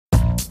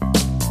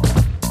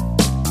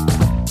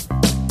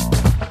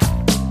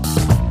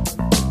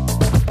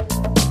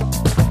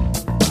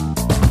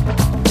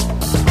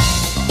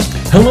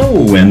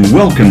Hello and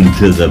welcome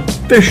to the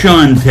Fish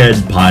on Ted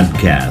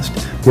podcast,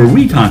 where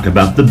we talk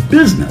about the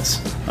business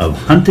of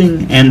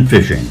hunting and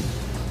fishing.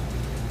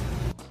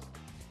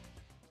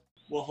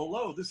 Well,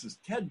 hello, this is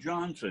Ted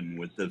Johnson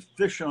with the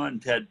Fish on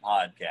Ted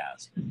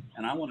podcast,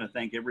 and I want to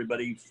thank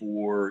everybody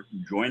for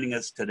joining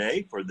us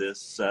today for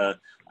this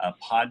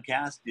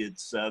podcast.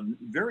 It's a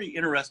very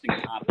interesting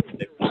topic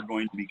that we're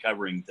going to be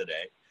covering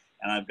today,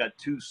 and I've got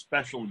two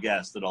special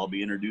guests that I'll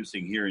be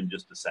introducing here in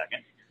just a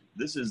second.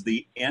 This is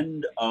the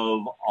end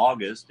of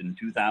August in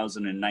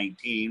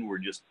 2019. We're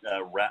just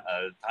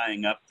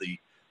tying up the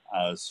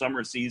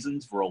summer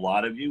seasons for a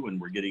lot of you, and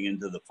we're getting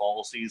into the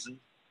fall season.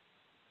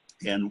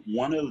 And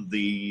one of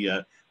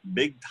the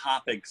big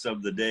topics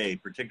of the day,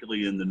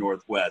 particularly in the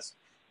Northwest,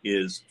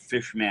 is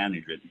fish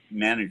management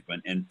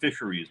and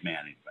fisheries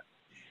management.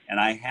 And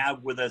I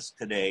have with us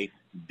today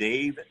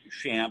Dave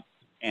Shamp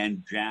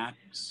and Jack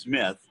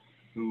Smith,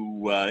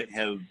 who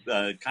have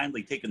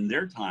kindly taken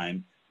their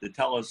time to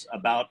tell us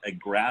about a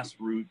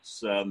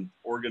grassroots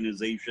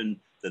organization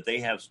that they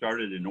have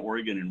started in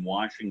Oregon and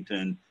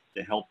Washington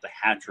to help the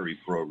hatchery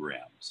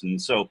programs.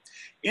 And so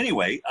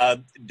anyway,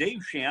 Dave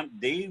Shamp,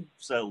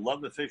 Dave's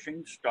love of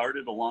fishing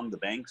started along the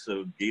banks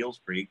of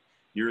Gales Creek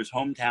near his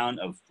hometown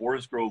of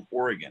Forest Grove,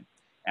 Oregon.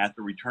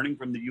 After returning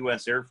from the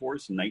U.S. Air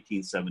Force in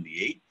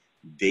 1978,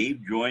 Dave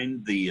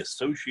joined the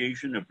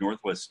Association of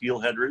Northwest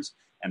Steelheaders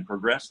and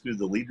progressed through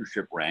the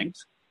leadership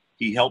ranks.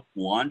 He helped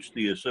launch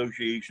the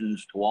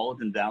association's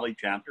Tualatin Valley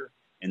chapter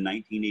in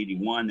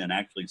 1981 and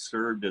actually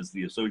served as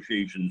the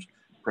association's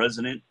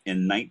president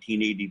in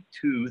 1982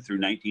 through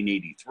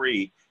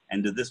 1983,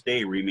 and to this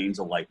day remains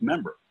a life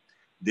member.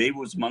 Dave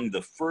was among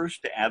the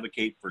first to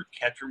advocate for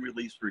catch and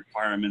release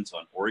requirements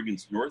on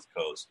Oregon's north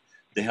coast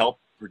to help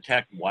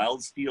protect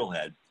wild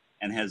steelhead,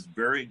 and has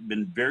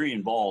been very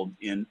involved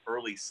in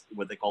early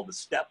what they call the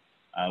STEP,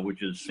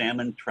 which is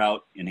Salmon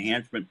Trout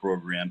Enhancement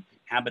Program,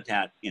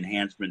 habitat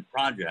enhancement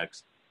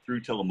projects through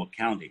Tillamook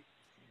County.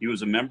 He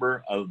was a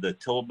member of the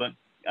Tillamook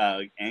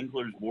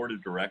Anglers Board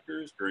of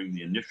Directors during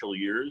the initial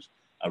years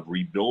of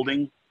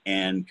rebuilding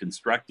and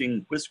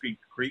constructing Whiskey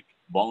Creek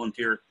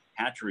volunteer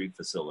hatchery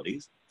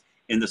facilities.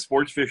 In the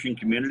sports fishing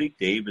community,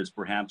 Dave is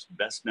perhaps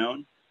best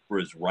known for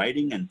his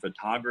writing and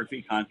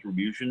photography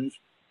contributions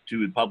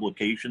to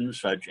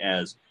publications such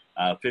as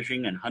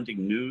Fishing and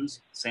Hunting News,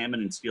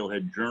 Salmon and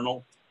Steelhead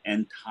Journal,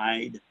 and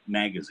Tide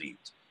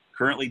magazines.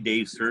 Currently,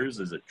 Dave serves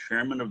as a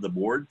chairman of the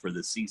board for the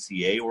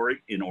CCA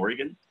in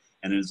Oregon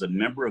and is a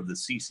member of the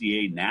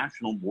CCA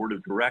National Board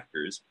of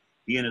Directors.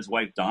 He and his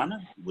wife, Donna,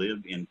 live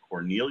in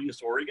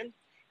Cornelius, Oregon,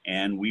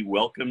 and we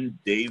welcome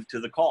Dave to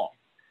the call.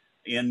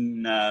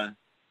 And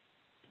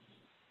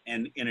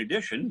in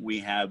addition, we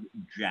have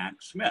Jack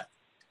Smith.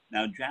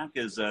 Now, Jack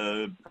is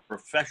a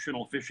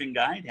professional fishing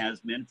guide, has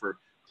been for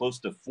close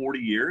to 40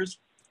 years,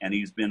 and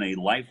he's been a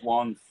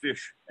lifelong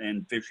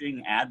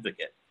fishing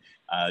advocate.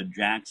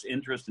 Jack's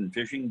interest in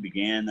fishing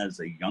began as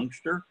a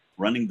youngster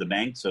running the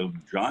banks of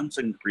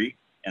Johnson Creek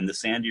and the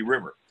Sandy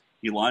River.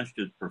 He launched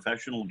his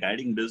professional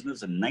guiding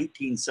business in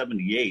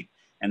 1978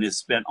 and has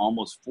spent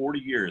almost 40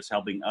 years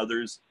helping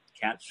others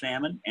catch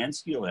salmon and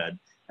steelhead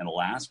in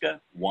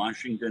Alaska,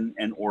 Washington,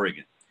 and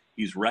Oregon.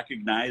 He's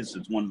recognized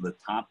as one of the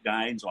top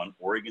guides on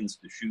Oregon's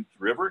Deschutes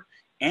River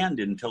and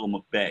in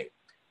Tillamook Bay.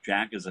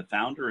 Jack is a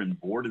founder and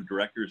board of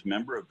directors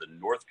member of the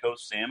North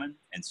Coast Salmon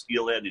and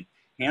Steelhead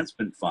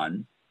Enhancement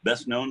Fund,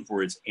 best known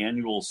for its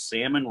annual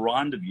Salmon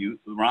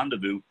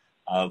Rendezvous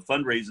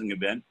fundraising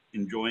event,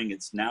 enjoying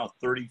its now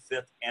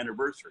 35th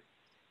anniversary.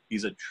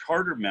 He's a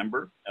charter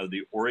member of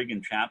the Oregon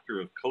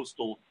chapter of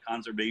Coastal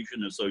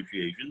Conservation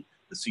Association,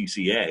 the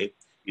CCA,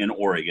 in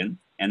Oregon,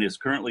 and is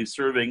currently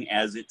serving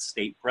as its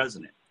state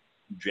president.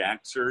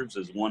 Jack serves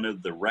as one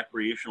of the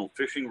recreational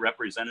fishing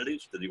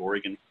representatives to the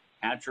Oregon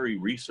Hatchery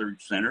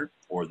Research Center,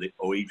 or the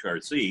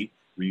OHRC,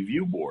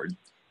 review board,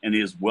 and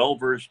is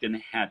well-versed in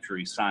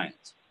hatchery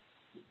science.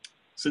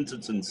 Since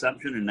its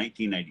inception in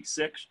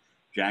 1996,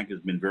 Jack has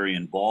been very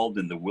involved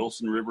in the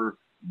Wilson River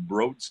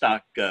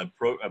broodstock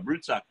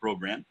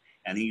program,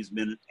 and he's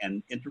been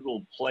an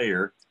integral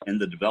player in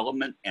the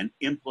development and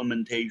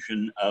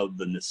implementation of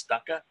the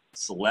Nestucca,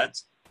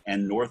 Siletz,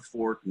 and North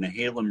Fork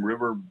Nehalem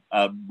River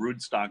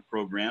broodstock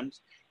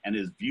programs, and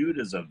is viewed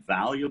as a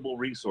valuable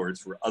resource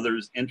for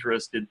others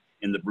interested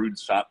in the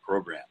broodstock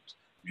programs.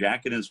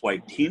 Jack and his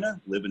wife Tina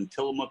live in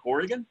Tillamook,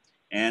 Oregon,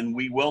 and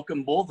we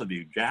welcome both of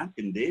you. Jack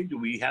and Dave, do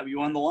we have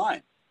you on the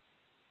line?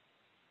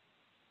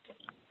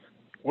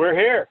 We're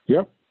here.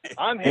 Yep.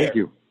 I'm here. Thank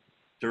you.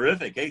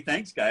 Terrific. Hey,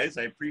 thanks, guys.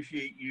 I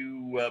appreciate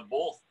you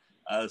both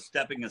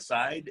stepping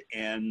aside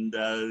and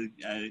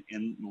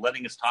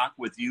letting us talk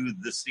with you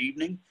this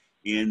evening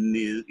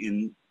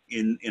in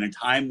a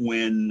time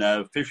when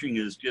fishing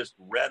is just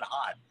red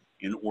hot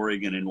in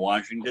Oregon and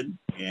Washington.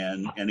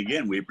 And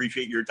again, we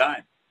appreciate your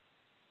time.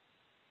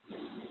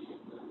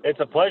 It's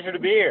a pleasure to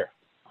be here.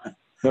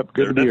 Yep,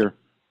 good to be here.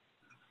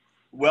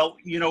 Well,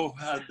 you know,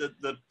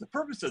 the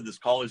purpose of this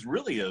call is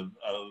really of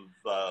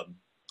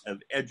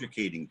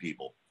educating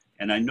people.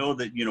 And I know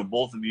that, you know,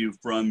 both of you,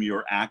 from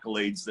your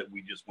accolades that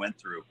we just went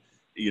through,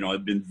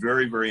 have been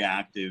very, very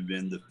active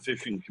in the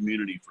fishing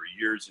community for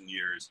years and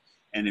years,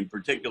 and in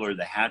particular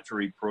the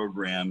hatchery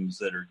programs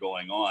that are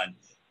going on.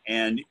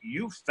 And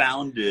you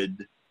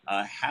founded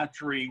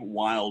Hatchery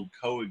Wild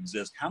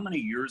Coexist. How many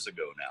years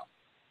ago now?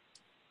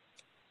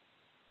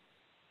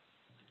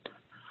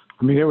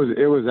 I mean, it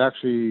was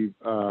actually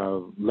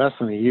less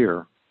than a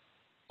year.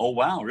 Oh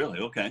wow, really?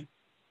 Okay.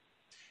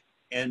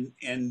 And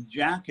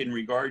Jack, in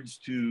regards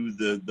to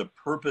the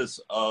purpose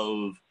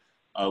of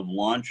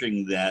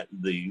launching the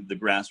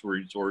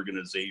grassroots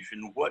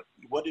organization, what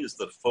is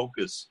the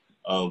focus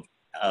of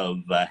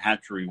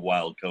Hatchery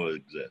Wild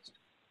Coexist?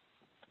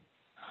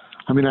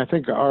 I mean, I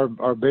think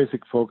our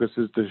basic focus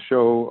is to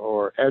show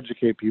or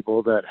educate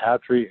people that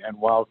hatchery and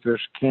wild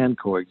fish can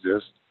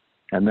coexist,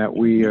 and that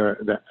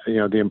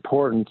the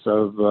importance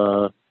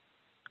of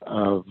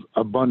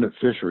abundant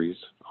fisheries.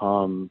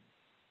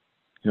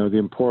 The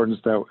importance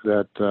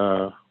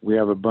that we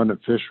have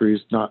abundant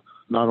fisheries, not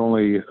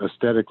only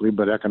aesthetically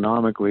but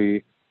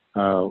economically,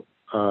 how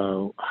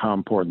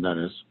important that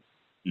is.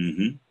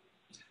 Mm-hmm.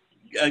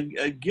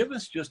 Give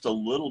us just a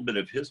little bit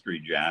of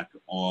history, Jack,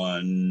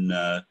 on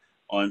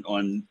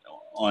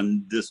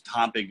this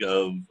topic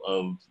of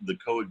the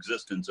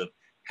coexistence of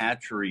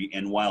hatchery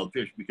and wild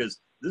fish, because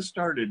this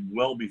started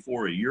well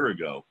before a year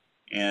ago,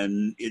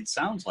 and it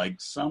sounds like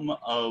some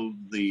of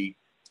the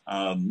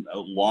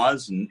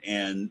laws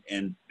and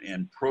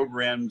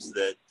programs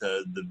that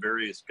the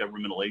various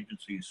governmental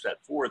agencies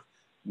set forth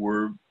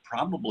were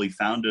probably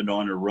founded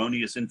on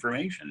erroneous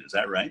information. Is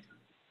that right?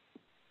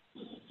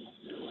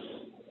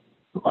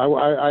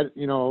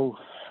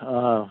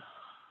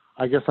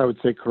 I guess I would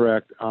say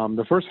correct.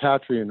 The first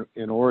hatchery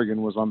in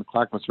Oregon was on the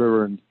Clackamas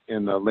River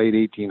in the late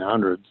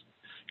 1800s,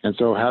 and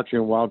so hatchery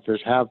and wild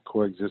fish have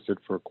coexisted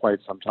for quite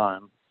some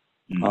time.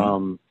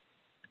 Mm-hmm.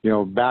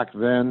 Back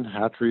then,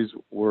 hatcheries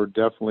were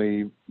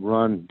definitely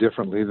run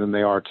differently than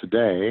they are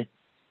today.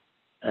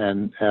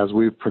 And as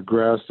we've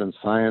progressed and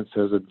science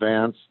has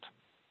advanced,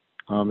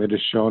 it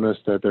has shown us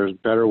that there's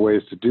better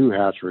ways to do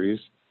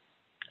hatcheries.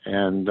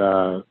 And,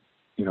 and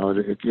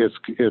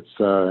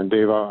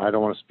Dave, I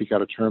don't want to speak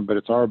out of turn, but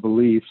it's our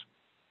belief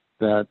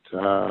that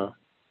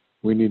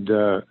we need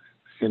to,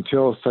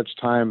 until such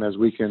time as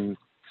we can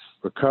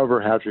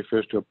recover hatchery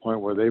fish to a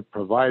point where they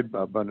provide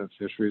abundant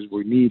fisheries,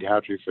 we need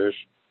hatchery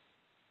fish.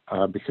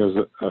 Because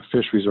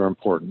fisheries are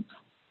important.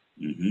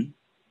 Mm-hmm.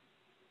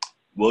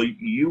 Well,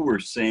 you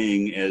were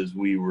saying, as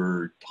we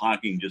were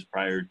talking just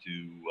prior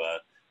to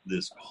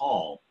this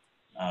call,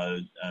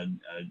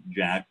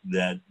 Jack,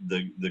 that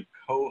the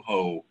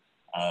coho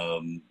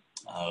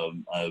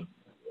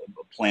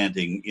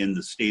planting in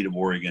the state of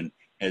Oregon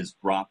has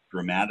dropped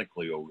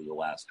dramatically over the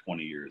last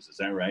 20 years. Is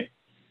that right?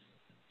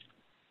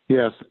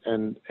 Yes,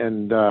 and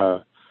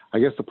I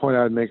guess the point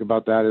I would make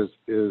about that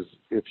is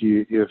if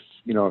you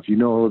know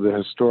the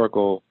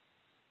historical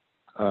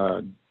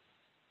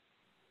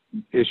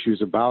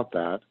issues about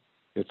that,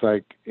 it's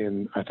like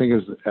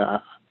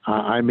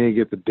I may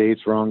get the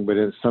dates wrong, but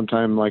it's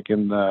sometime like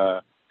in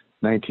the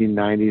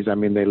 1990s. I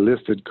mean, they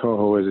listed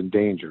coho as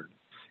endangered.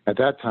 At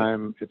that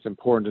time, it's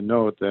important to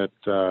note that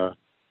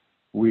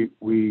we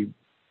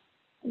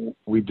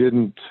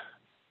didn't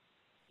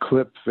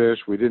clip fish,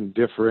 we didn't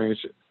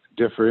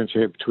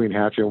differentiate between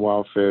hatchery and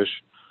wild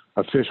fish.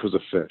 A fish was a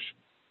fish,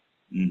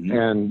 mm-hmm.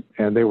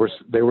 and they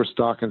were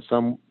stocking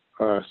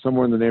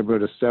somewhere in the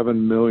neighborhood of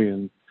 7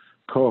 million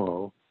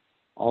coho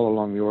all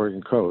along the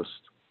Oregon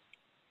coast.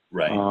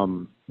 Right.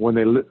 When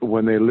they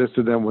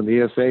listed them, when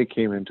the ESA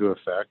came into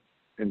effect,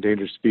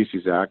 Endangered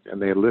Species Act,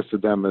 and they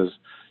listed them as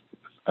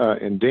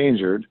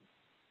endangered,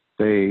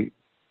 they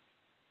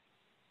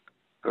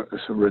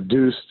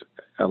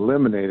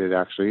eliminated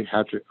actually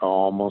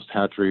almost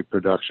hatchery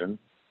production.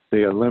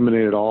 They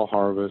eliminated all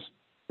harvest.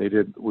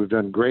 We've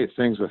done great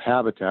things with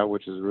habitat,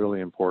 which is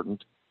really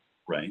important.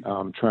 Right.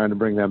 Trying to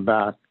bring them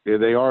back.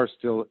 They are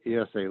still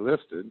ESA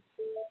listed,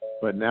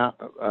 but now,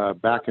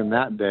 back in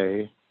that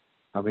day,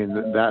 I mean,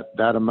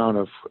 that amount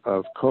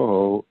of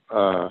coho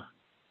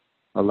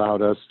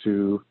allowed us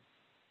to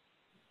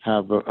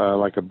have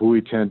like a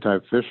buoy 10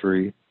 type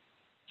fishery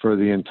for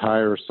the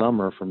entire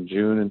summer from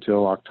June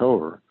until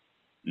October.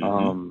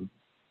 Mm-hmm.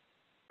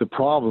 The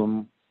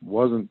problem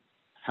wasn't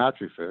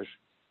hatchery fish.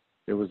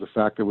 It was the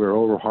fact that we were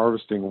over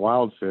harvesting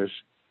wild fish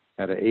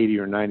at an 80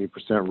 or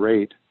 90%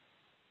 rate,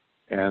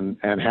 and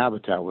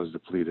habitat was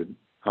depleted.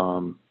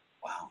 Wow,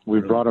 we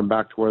brought them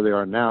back to where they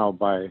are now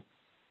by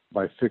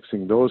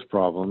fixing those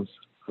problems.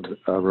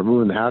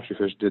 Removing the hatchery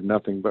fish did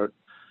nothing but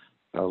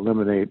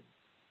eliminate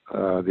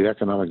the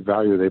economic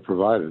value they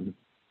provided.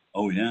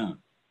 Oh yeah.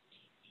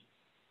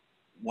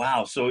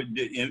 Wow. So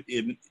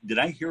did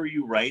I hear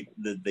you right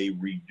that they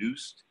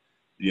reduced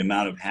the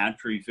amount of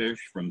hatchery fish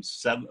from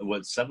 7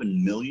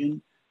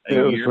 million a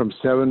year? From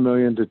 7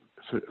 million to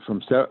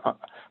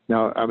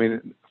now. I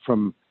mean,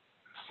 from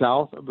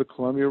south of the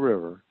Columbia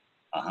River,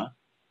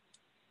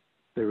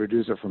 they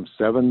reduced it from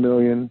 7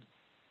 million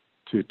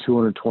to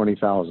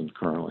 220,000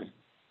 currently.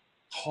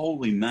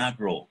 Holy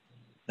mackerel,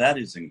 that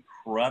is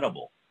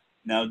incredible.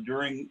 Now,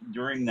 during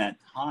that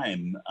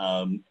time,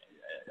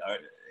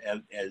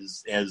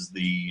 as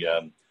the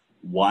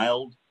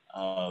wild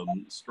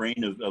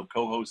strain of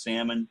coho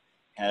salmon,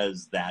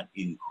 has that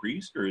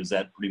increased, or is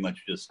that pretty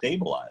much just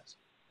stabilized?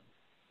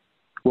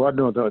 Well,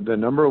 no, the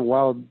number of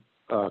wild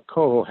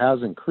coho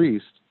has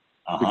increased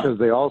because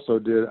they also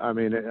did. I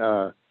mean,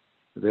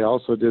 they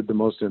also did the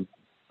most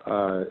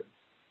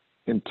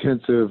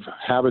intensive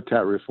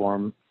habitat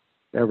reform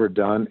ever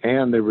done,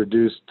 and they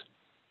reduced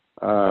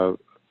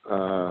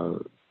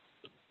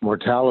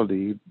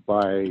mortality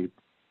by.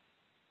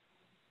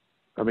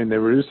 I mean, they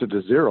reduced it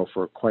to zero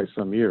for quite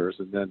some years,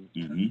 and then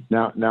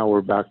now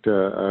we're back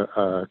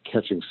to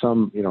catching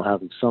some,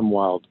 having some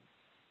wild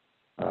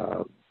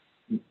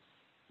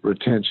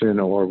retention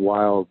or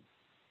wild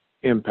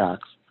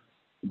impacts,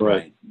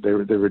 but they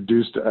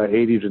reduced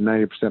 80 to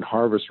 90%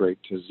 harvest rate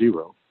to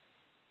zero.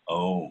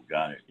 Oh,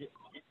 got it.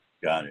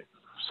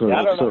 So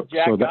I don't know,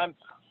 Jack.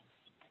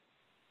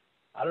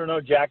 I don't know,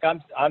 Jack.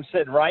 I'm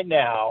sitting right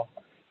now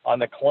on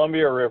the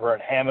Columbia River in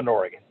Hammond,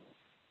 Oregon.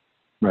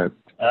 Right.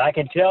 And I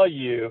can tell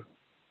you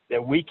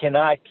that we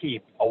cannot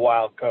keep a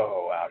wild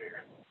coho out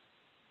here.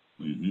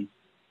 Mm-hmm.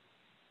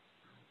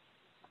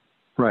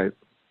 Right.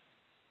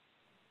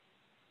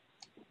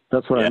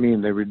 That's what I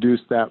mean. They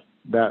reduced that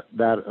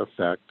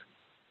effect.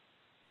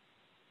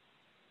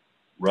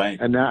 Right.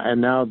 And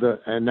now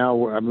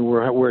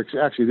we're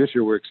actually this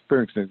year we're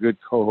experiencing a good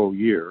coho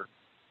year,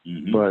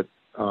 but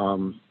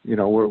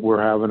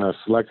we're having a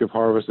selective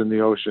harvest in the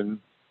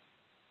ocean,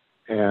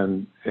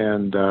 and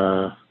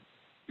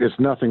it's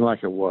nothing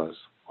like it was.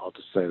 I'll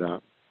just say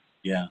that.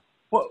 Yeah.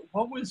 What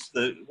was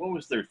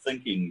their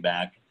thinking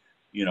back,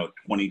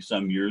 20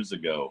 some years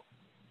ago?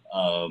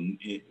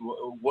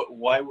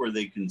 Why were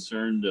they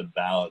concerned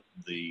about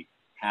the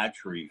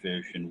hatchery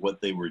fish and what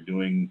they were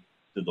doing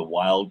to the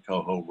wild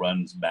coho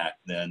runs back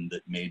then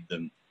that made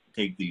them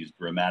take these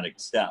dramatic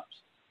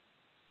steps?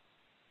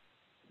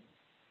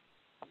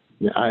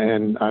 Yeah,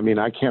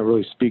 I can't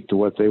really speak to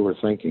what they were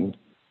thinking.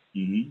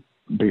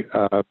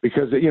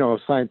 Because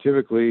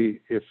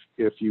scientifically,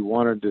 if you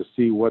wanted to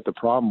see what the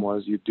problem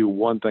was, you'd do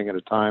one thing at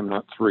a time,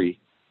 not three.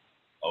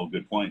 Oh,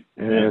 good point.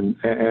 And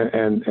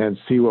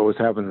see what was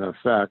having an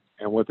effect.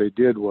 And what they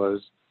did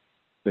was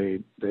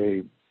they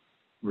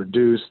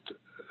reduced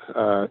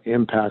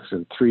impacts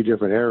in three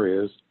different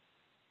areas,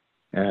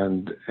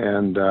 and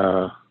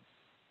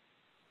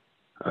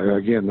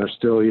again, they're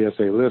still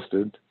ESA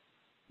listed.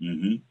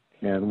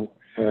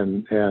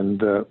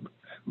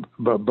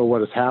 But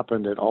what has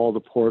happened at all the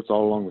ports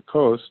all along the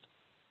coast,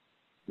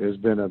 there's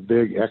been a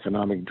big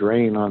economic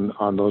drain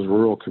on those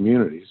rural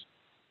communities.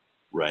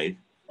 Right.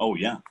 Oh,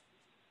 yeah.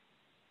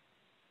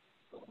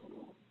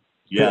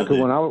 Yeah. Because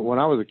when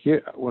I was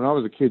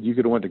a kid, you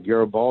could have went to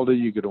Garibaldi,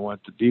 you could have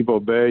went to Depot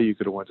Bay, you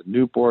could have went to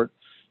Newport,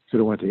 you could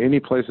have went to any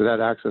place that had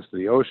access to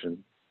the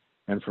ocean,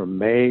 and from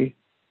May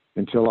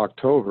until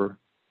October,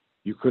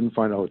 you couldn't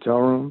find a hotel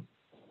room.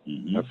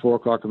 At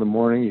 4:00 in the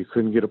morning, you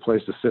couldn't get a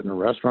place to sit in a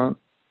restaurant.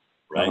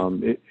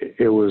 Right.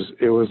 It was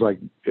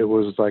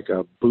like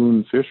a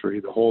boon fishery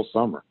the whole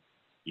summer.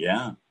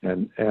 Yeah.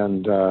 And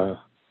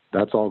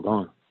that's all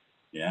gone.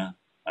 Yeah,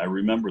 I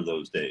remember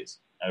those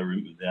days.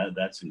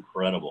 That's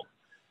incredible.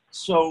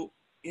 So,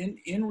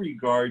 in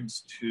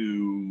regards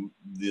to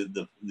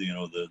the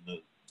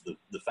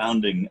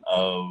founding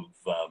of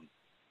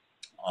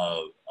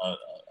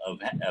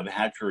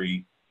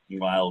Hatchery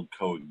Wild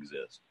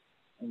Coexist,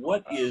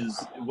 what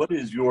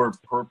is your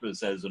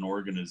purpose as an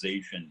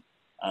organization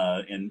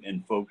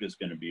and focus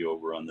going to be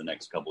over on the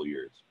next couple of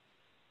years?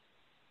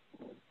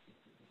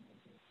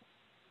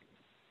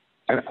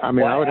 I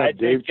mean, I would have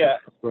Dave. Go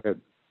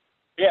ahead.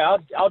 Yeah,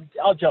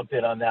 I'll jump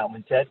in on that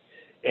one, Ted.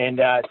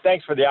 And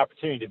thanks for the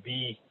opportunity to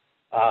be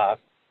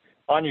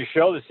on your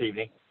show this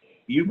evening.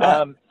 You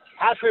bet.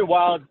 Hatchery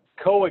Wild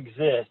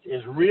Coexist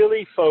is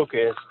really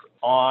focused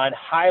on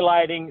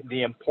highlighting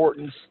the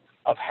importance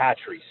of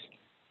hatcheries.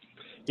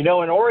 In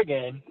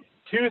Oregon,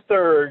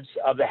 2/3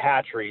 of the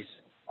hatcheries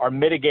are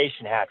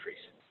mitigation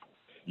hatcheries.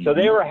 So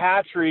they were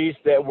hatcheries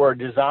that were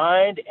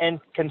designed and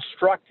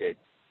constructed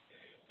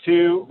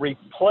to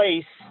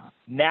replace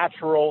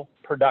natural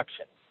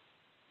production.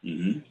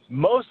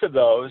 Most of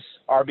those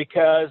are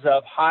because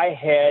of high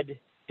head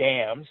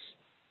dams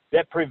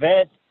that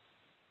prevent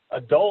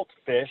adult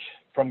fish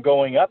from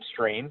going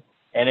upstream.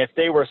 And if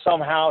they were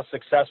somehow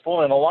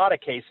successful, in a lot of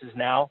cases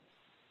now,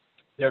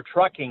 they're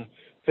trucking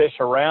fish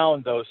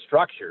around those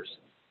structures.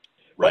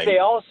 But they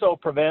also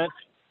prevent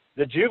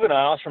the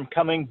juveniles from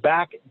coming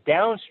back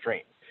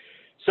downstream.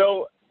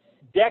 So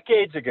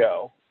decades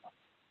ago,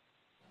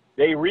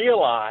 they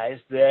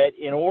realized that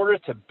in order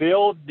to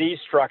build these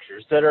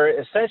structures that are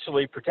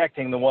essentially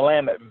protecting the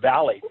Willamette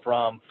Valley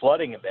from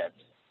flooding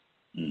events,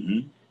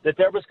 that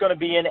there was going to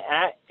be an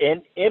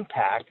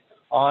impact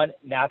on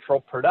natural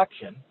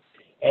production,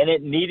 and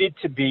it needed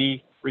to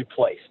be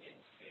replaced.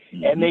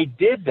 And they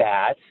did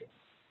that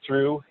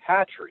through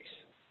hatcheries.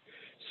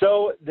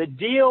 So the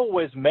deal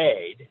was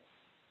made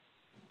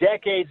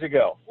decades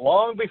ago,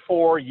 long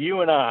before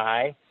you and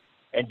I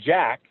and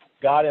Jack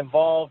got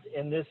involved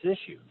in this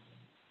issue.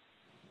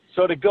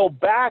 So to go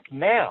back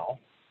now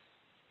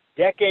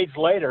decades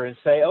later and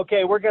say,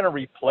 okay, we're going to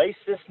replace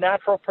this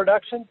natural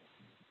production,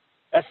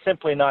 that's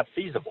simply not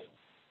feasible.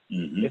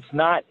 Mm-hmm. It's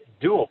not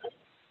doable.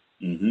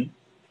 Mm-hmm.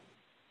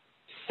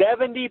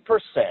 70%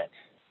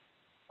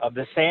 of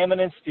the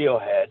salmon and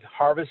steelhead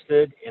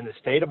harvested in the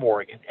state of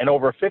Oregon and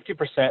over 50%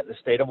 in the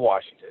state of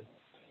Washington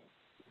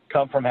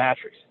come from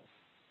hatcheries.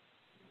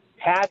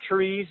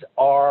 Hatcheries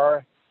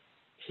are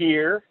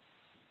here.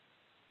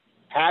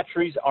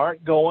 Hatcheries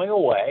aren't going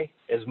away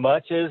as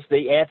much as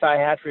the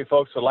anti-hatchery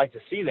folks would like to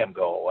see them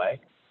go away.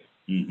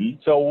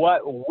 Mm-hmm. So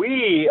what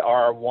we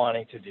are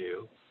wanting to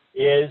do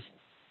is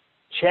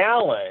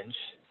challenge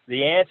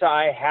the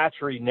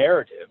anti-hatchery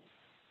narrative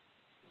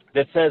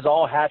that says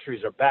all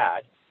hatcheries are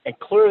bad, and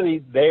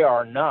clearly they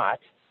are not.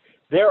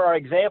 There are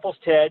examples,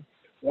 Ted,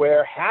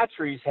 where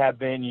hatcheries have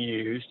been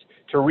used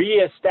to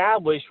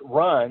reestablish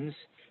runs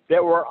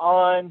that were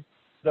on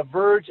the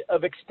verge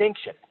of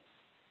extinction.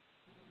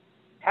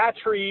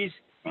 Hatcheries,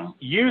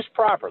 used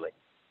properly,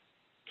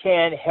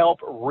 can help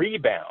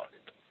rebound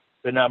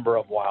the number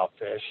of wild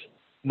fish,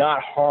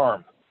 not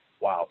harm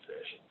wild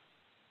fish.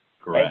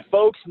 Correct. And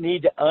folks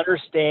need to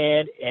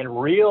understand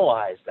and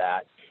realize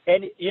that.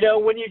 And you know,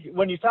 when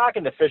you're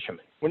talking to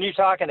fishermen, when you're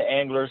talking to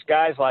anglers,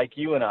 guys like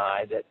you and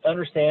I that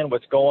understand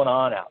what's going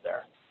on out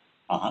there,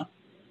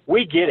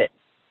 we get it.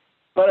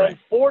 But right.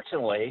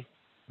 Unfortunately,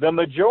 the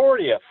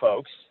majority of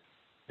folks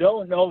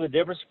don't know the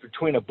difference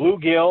between a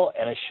bluegill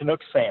and a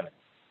Chinook salmon.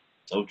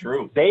 So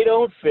true. They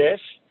don't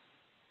fish.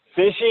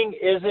 Fishing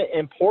isn't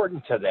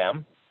important to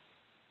them.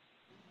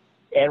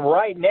 And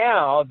right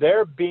now,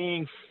 they're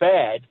being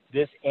fed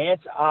this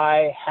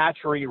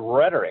anti-hatchery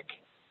rhetoric,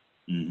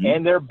 mm-hmm.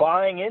 and they're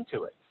buying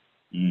into it.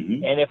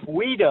 Mm-hmm. And if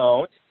we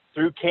don't,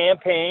 through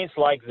campaigns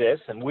like this,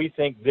 and we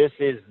think this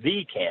is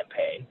the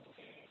campaign,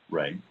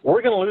 right,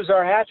 we're going to lose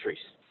our hatcheries.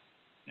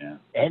 Yeah.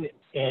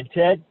 And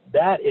Ted,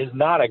 that is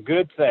not a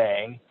good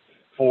thing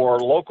for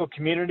local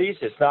communities.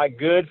 It's not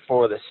good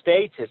for the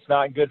states. It's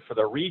not good for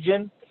the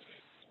region.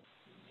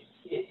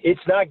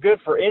 It's not good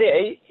for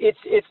any.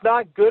 It's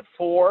not good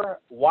for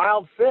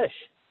wild fish.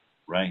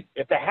 Right.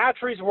 If the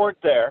hatcheries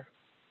weren't there,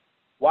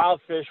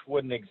 wild fish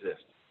wouldn't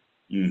exist.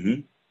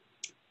 Mm-hmm.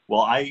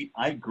 Well,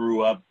 I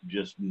grew up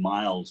just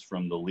miles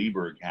from the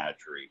Leeburg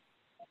hatchery,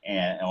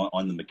 and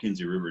on the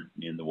McKenzie River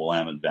in the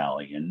Willamette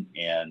Valley, and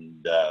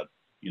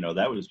you know,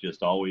 that was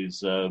just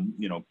always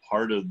you know,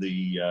 part of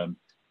the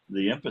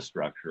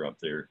infrastructure up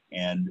there.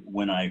 And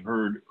when I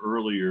heard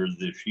earlier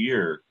this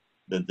year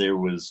that there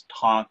was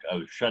talk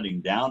of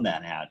shutting down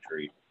that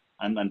hatchery,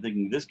 I'm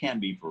thinking this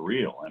can't be for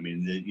real. I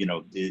mean, you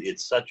know,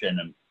 it's such an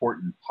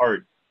important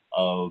part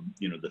of,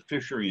 you know, the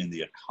fishery and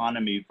the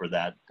economy for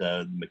that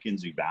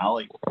McKenzie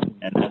Valley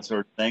and that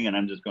sort of thing. And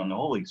I'm just going,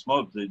 holy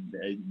smokes,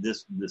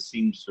 this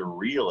seems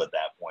surreal at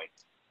that point.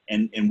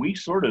 And we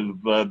sort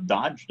of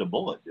dodged a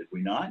bullet, did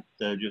we not,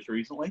 just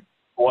recently?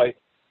 Boy,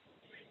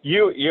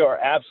 you are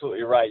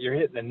absolutely right. You're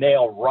hitting the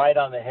nail right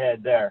on the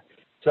head there.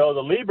 So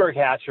the Leeburg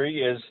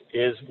hatchery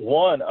is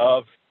one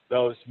of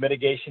those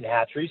mitigation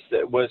hatcheries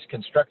that was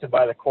constructed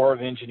by the Corps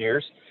of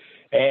Engineers.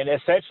 And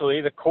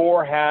essentially, the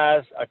Corps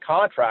has a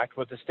contract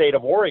with the state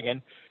of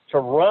Oregon to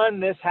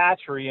run this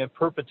hatchery in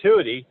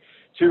perpetuity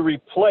to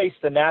replace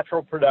the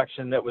natural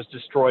production that was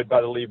destroyed by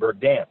the Leeburg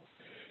Dam.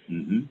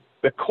 Mm-hmm.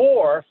 The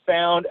Corps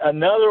found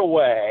another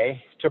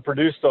way to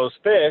produce those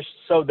fish,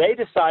 so they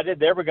decided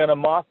they were going to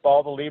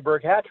mothball the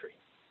Leeburg hatchery.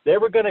 They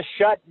were going to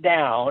shut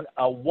down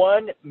a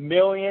 $1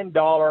 million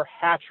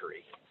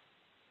hatchery.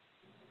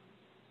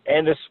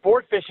 And the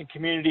sport fishing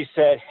community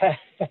said,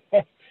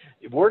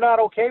 we're not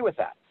okay with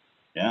that.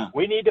 Yeah.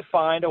 We need to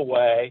find a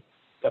way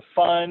to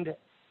fund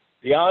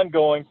the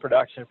ongoing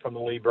production from the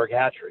Leeburg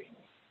hatchery.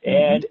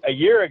 Mm-hmm. And a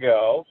year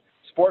ago,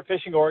 sport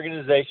fishing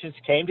organizations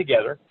came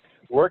together,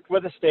 worked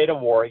with the state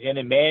of Oregon,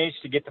 and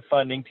managed to get the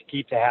funding to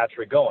keep the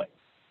hatchery going.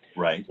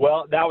 Right.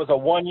 Well, that was a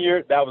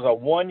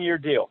one-year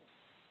deal.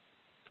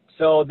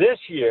 So this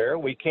year,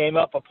 we came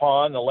up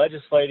upon the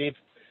legislative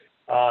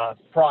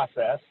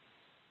process,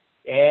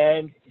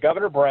 and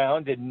Governor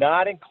Brown did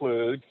not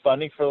include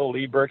funding for the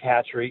Leeburg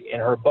hatchery in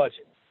her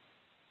budget.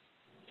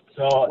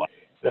 So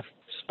the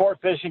sport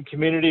fishing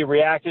community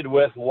reacted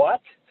with,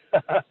 what?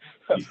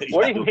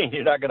 What do you mean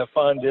you're not going to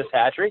fund this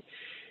hatchery?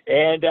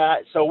 And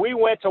so we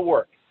went to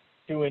work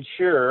to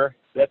ensure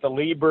that the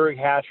Leeburg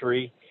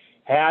hatchery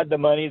had the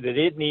money that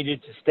it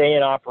needed to stay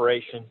in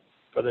operation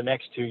for the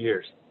next 2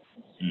 years.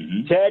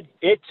 Mm-hmm. Ted,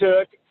 it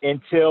took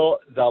until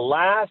the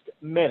last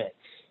minutes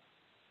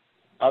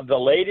of the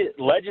latest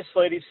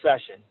legislative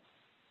session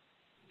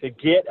to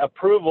get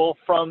approval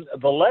from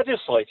the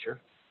legislature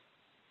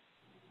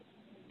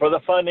for the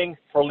funding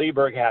for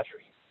Leeburg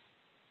hatchery.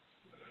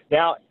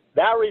 Now,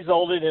 that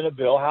resulted in a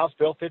bill, House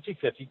Bill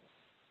 5050,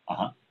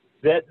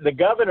 that the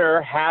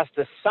governor has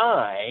to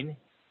sign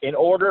in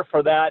order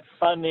for that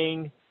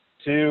funding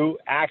to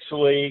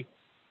actually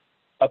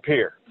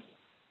appear.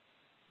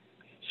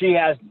 She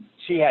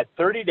had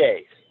 30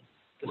 days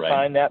to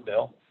sign that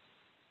bill.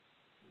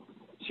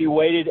 She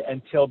waited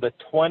until the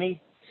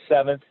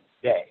 27th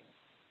day.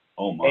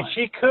 Oh my. And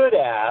she could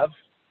have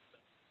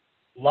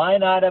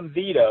line item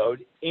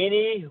vetoed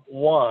any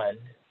one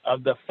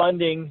of the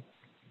funding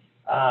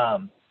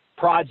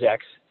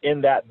projects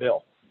in that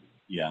bill.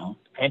 Yeah.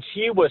 And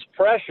she was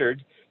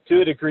pressured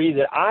to a degree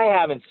that I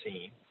haven't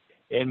seen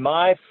in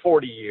my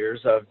 40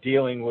 years of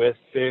dealing with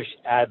fish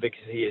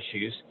advocacy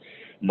issues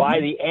by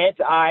the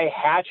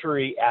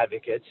anti-hatchery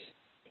advocates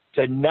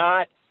to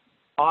not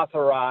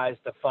authorize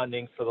the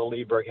funding for the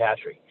Leeburg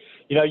hatchery.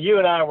 You know, you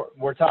and I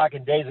were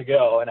talking days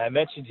ago, and I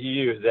mentioned to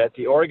you that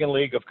the Oregon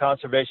League of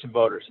Conservation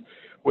Voters,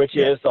 which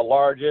is the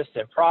largest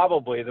and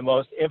probably the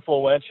most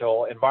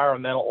influential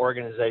environmental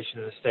organization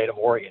in the state of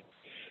Oregon,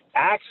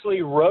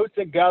 actually wrote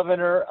the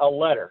governor a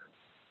letter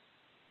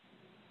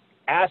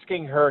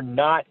asking her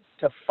not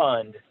to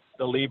fund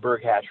the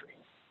Leeburg hatchery.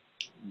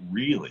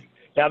 Really?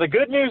 Now, the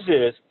good news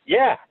is,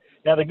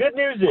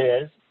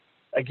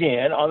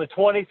 again, on the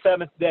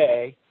 27th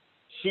day,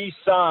 she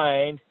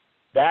signed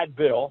that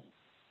bill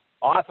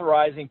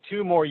authorizing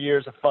 2 more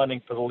years of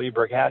funding for the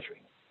Leeburg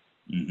hatchery.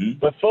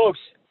 But folks,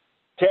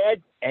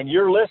 Ted and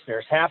your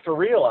listeners have to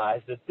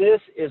realize that this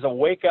is a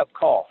wake-up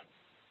call.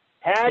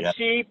 Had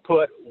she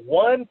put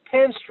one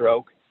pen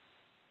stroke,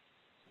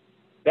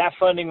 that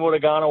funding would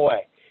have gone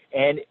away.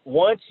 And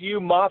once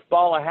you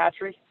mothball a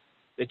hatchery,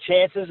 the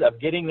chances of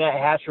getting that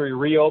hatchery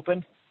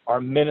reopened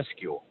are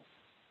minuscule.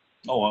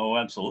 Oh,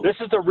 absolutely. This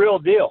is the real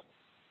deal.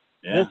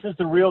 Yeah. This is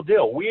the real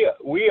deal.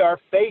 We are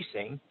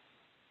facing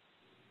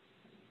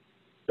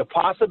the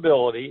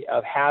possibility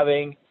of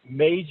having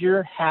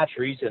major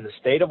hatcheries in the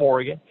state of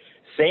Oregon.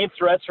 Same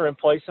threats are in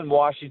place in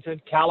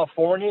Washington.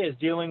 California is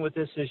dealing with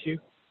this issue.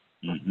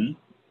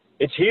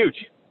 It's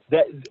huge.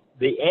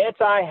 The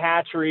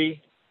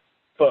anti-hatchery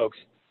folks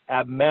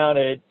have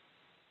mounted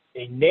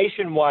a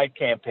nationwide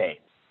campaign.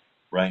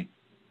 Right.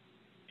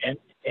 And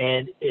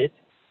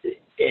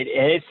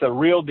it's the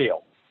real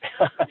deal.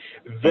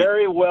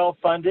 Very well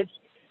funded,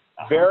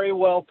 very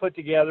well put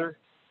together,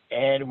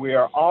 and we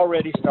are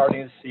already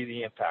starting to see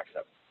the impacts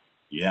of it.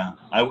 Yeah,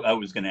 I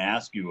was going to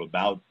ask you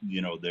about,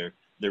 you know,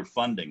 their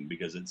funding,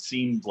 because it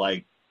seems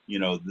like, you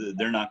know,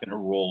 they're not going to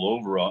roll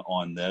over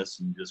on this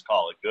and just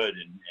call it good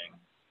and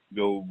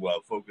go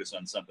focus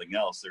on something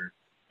else. They're,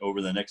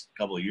 over the next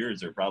couple of years,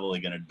 they're probably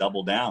going to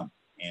double down,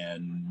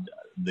 and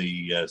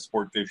the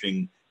sport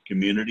fishing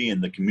community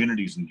and the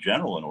communities in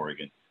general in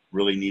Oregon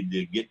really need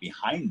to get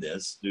behind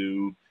this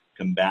to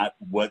combat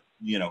what,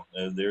 you know,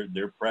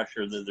 their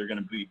pressure that they're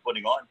going to be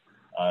putting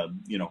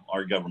on, you know,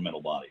 our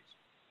governmental bodies.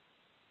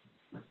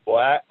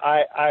 Well,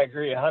 I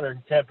agree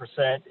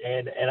 110%,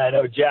 and I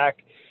know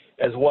Jack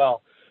as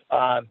well.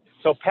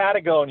 So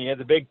Patagonia,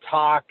 the big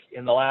talk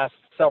in the last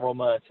several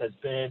months has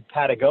been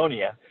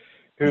Patagonia,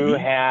 who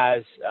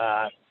has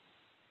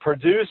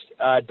produced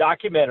a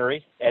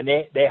documentary, and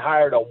they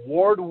hired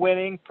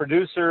award-winning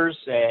producers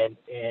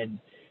and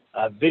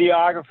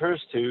videographers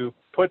to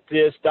put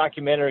this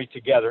documentary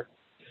together.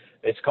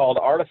 It's called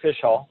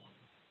Artificial.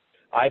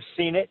 I've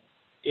seen it,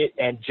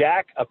 and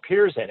Jack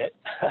appears in it,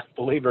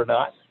 believe it or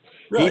not.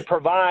 Really? He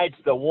provides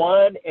the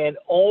one and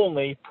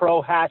only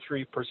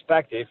pro-hatchery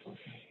perspective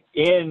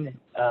in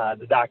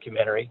the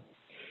documentary.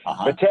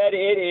 But, Ted,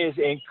 it is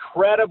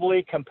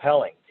incredibly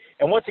compelling.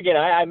 And once again,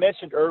 I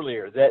mentioned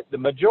earlier that the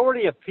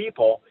majority of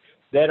people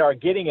that are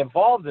getting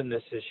involved in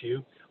this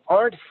issue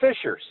aren't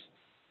fishers.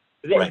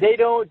 They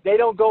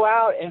don't go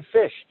out and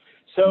fish.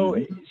 So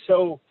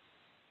so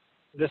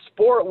the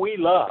sport we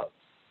love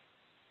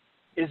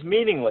is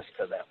meaningless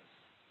to them.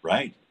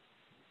 Right.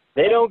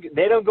 They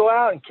don't go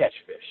out and catch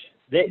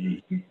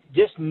fish.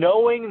 Just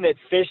knowing that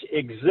fish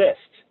exist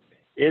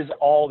is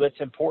all that's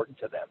important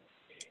to them.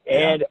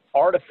 And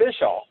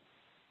Artificial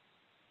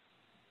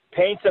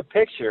paints a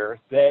picture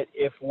that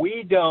if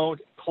we don't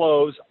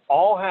close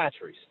all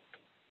hatcheries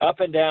up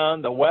and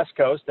down the West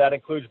Coast, that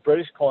includes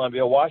British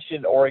Columbia,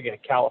 Washington, Oregon,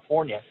 and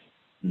California,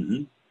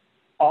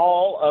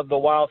 all of the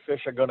wild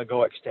fish are going to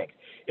go extinct.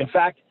 In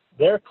fact,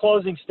 their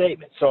closing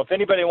statement. So if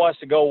anybody wants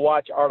to go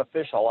watch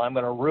Artificial, I'm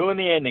going to ruin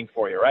the ending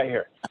for you right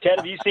here. Ted,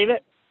 have you seen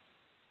it?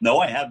 No,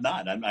 I have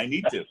not. I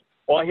need to.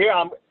 Well, here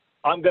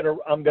I'm going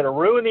to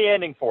ruin the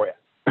ending for you.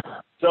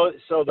 So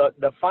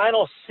the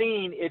final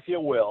scene, if you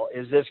will,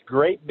 is this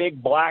great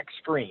big black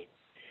screen,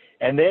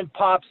 and then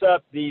pops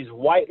up these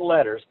white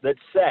letters that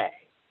say,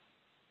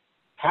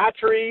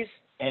 hatcheries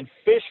and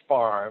fish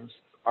farms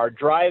are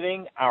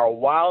driving our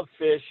wild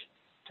fish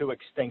to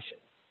extinction.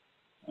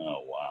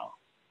 Oh, wow.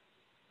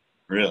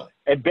 Really?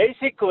 And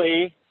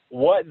basically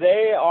what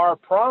they are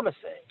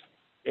promising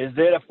is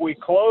that if we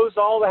close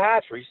all the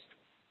hatcheries,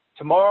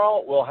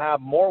 tomorrow we'll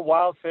have more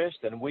wild fish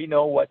than we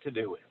know what to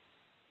do with.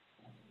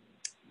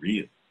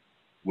 Really?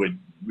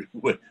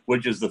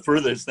 Which is the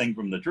furthest thing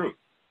from the truth.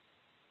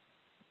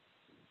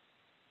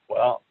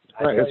 Well,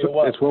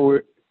 it's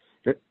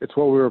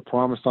what we were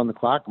promised on the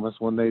Clackamas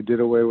when they did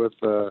away with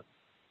the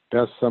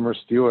best summer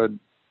steelhead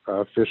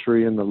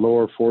fishery in the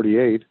lower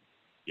 48.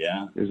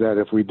 Yeah. Is that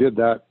if we did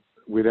that,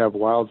 we'd have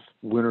wild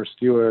winter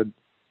steelhead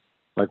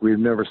like we've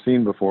never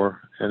seen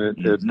before, and it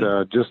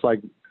just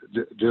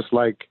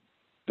like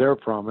their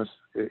promise,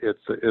 it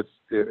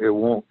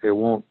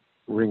won't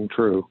ring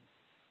true.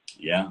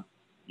 Yeah.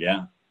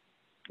 Yeah.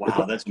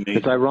 Wow, that's amazing.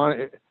 It's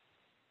ironic.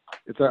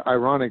 It's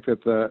ironic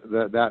that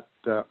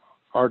that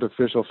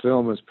artificial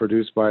film is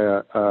produced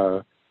by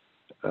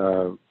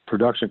a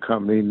production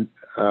company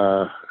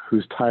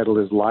whose title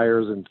is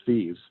Liars and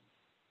Thieves,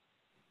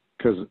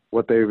 because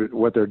what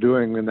they're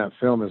doing in that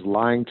film is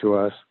lying to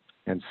us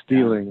and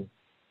stealing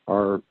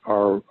our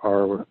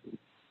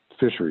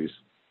fisheries.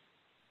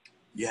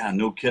 Yeah,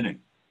 no kidding.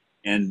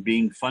 And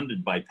being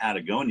funded by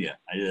Patagonia,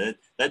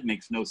 that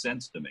makes no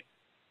sense to me.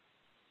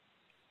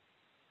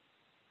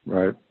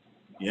 Right.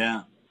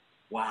 Yeah.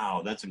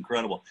 Wow, that's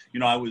incredible. You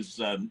know, I was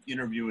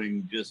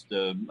interviewing just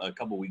a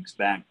couple weeks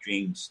back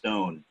James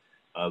Stone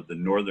of the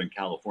Northern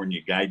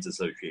California Guides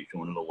Association,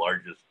 one of the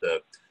largest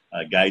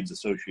guides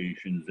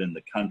associations in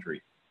the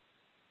country.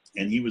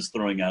 And he was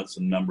throwing out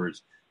some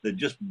numbers that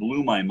just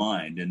blew my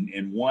mind.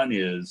 And one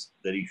is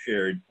that he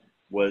shared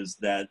was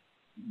that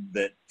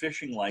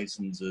fishing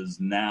licenses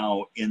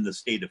now in the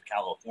state of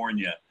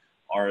California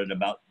are at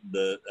about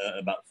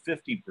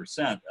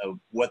 50% of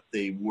what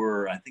they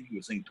were. I think he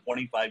was saying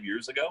 25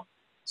 years ago,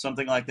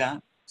 something like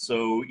that.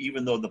 So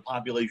even though the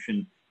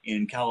population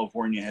in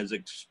California has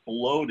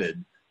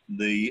exploded,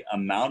 the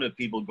amount of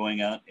people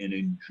going out and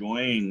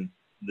enjoying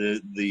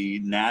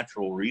the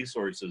natural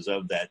resources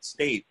of that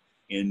state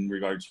in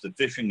regards to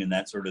fishing and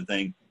that sort of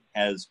thing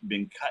has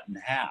been cut in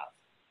half.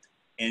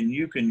 And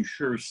you can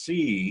sure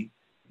see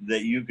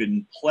that you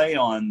can play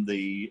on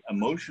the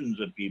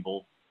emotions of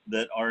people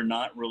that are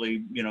not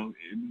really,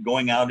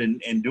 going out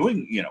and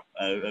doing,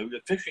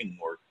 fishing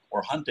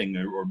or hunting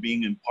or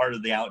being in part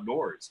of the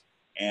outdoors.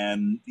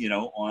 And,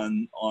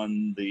 on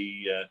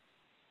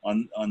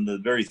the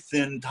very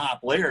thin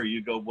top layer,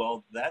 you go,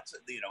 well, that's,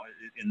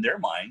 in their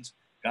minds,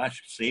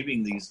 gosh,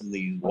 saving these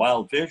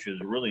wild fish is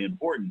really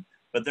important,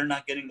 but they're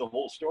not getting the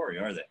whole story,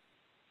 are they?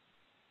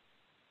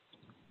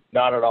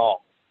 Not at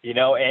all.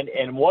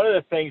 And one of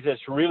the things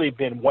that's really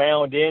been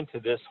wound into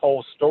this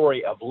whole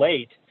story of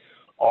late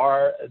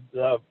are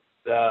the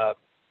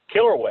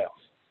killer whales,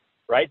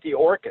 right? The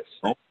orcas.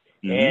 Oh.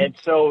 Mm-hmm. And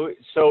so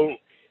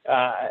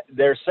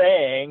they're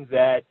saying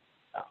that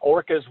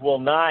orcas will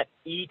not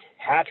eat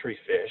hatchery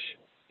fish.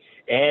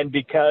 And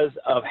because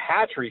of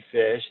hatchery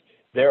fish,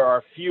 there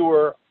are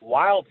fewer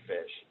wild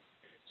fish.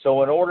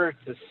 So in order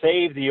to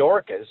save the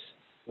orcas,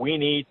 we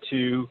need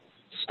to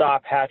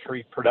stop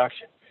hatchery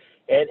production.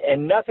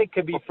 And nothing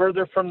could be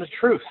further from the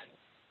truth.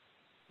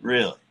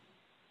 Really?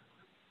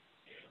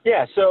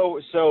 Yeah,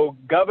 so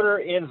Governor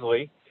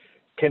Inslee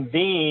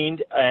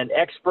convened an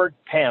expert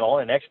panel,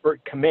 an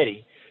expert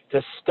committee,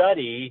 to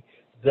study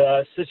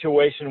the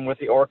situation with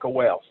the orca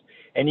whales.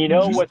 And you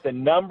know what the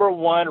number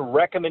one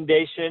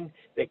recommendation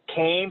that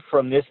came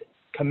from this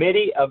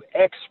committee of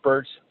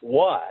experts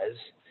was?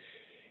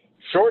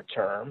 Short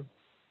term,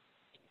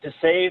 to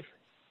save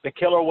the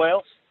killer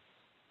whales?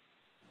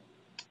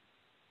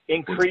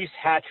 Increase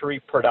hatchery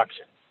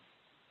production.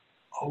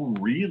 Oh,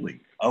 really?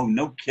 Oh,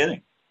 no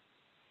kidding.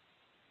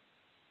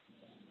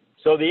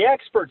 So the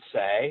experts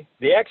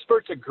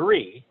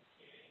agree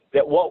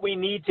that what we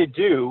need to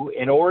do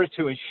in order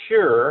to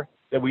ensure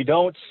that we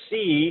don't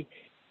see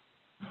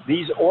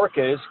these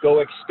orcas go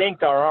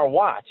extinct on our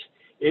watch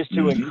is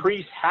to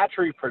increase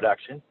hatchery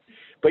production.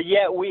 But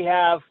yet we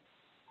have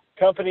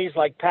companies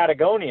like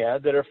Patagonia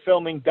that are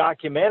filming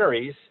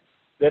documentaries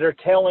that are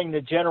telling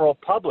the general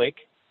public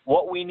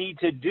what we need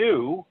to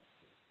do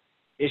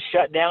is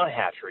shut down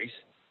hatcheries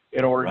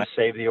in order to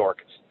save the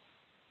orcas.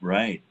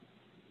 Right.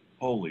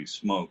 Holy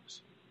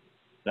smokes.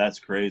 That's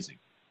crazy.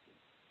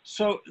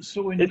 So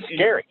it's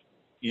scary.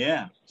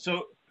 Yeah.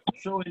 So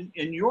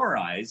in your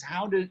eyes,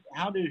 how does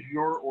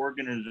your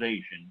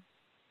organization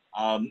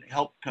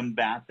help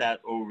combat that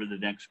over the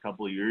next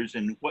couple of years,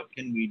 and what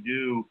can we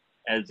do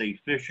as a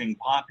fishing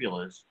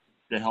populace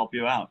to help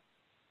you out?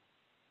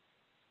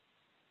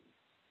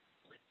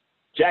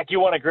 Jack, you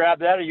want to grab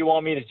that, or you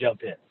want me to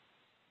jump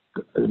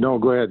in? No,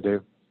 go ahead,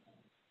 Dave.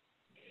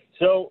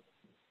 So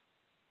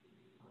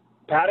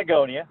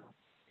Patagonia,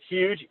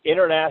 huge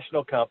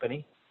international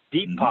company,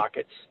 deep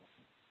pockets,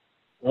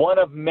 one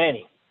of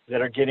many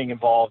that are getting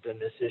involved in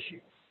this issue.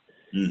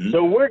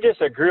 So we're just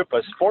a group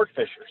of sport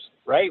fishers,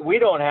 right? We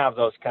don't have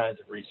those kinds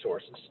of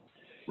resources.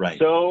 Right.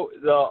 So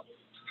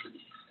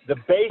the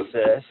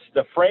basis,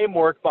 the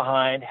framework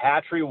behind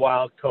Hatchery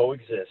Wild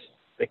Coexist,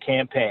 the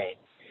campaign,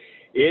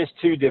 is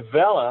to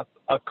develop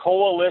a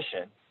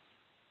coalition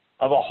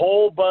of a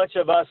whole bunch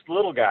of us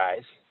little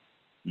guys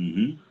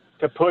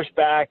to push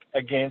back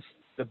against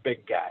the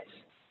big guys.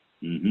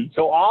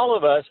 So all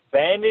of us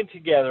banding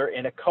together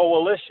in a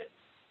coalition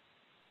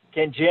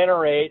can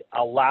generate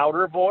a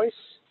louder voice,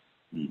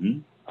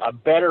 a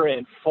better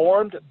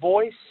informed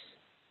voice,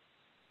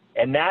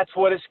 and that's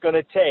what it's going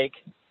to take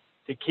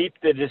to keep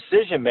the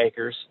decision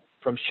makers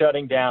from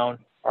shutting down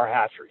our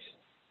hatcheries.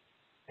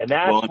 And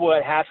that's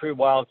what Hatchery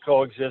Wild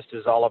Coexist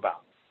is all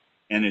about.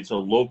 And it's a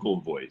local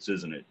voice,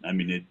 isn't it? I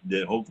mean,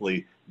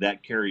 hopefully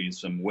that carries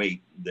some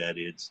weight, that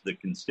it's the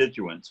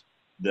constituents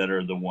that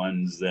are the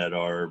ones that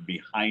are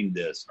behind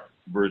this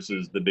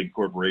versus the big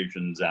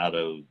corporations out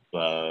of,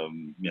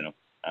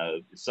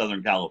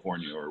 Southern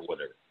California or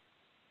whatever.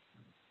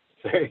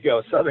 There you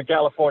go, Southern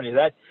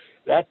California.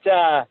 That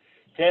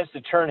tends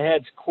to turn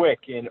heads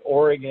quick in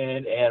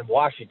Oregon and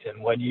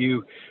Washington when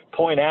you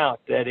point out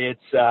that it's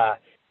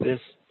this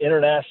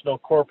international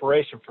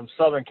corporation from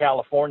Southern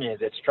California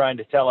that's trying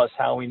to tell us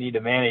how we need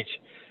to manage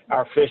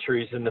our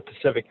fisheries in the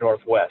Pacific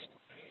Northwest.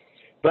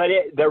 But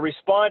the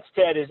response,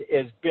 Ted,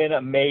 has been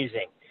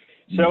amazing.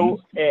 So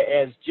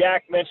as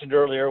Jack mentioned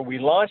earlier, we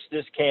launched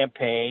this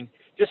campaign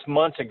just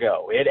months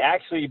ago. It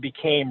actually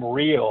became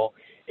real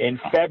in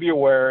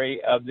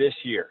February of this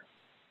year.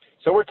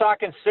 So we're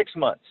talking 6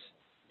 months.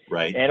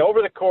 Right. And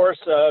over the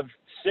course of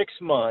 6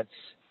 months,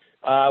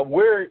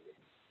 we're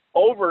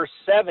over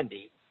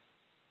 70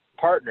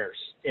 partners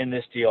in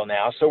this deal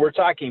now. So we're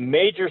talking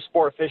major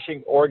sport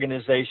fishing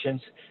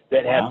organizations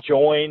that have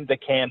joined the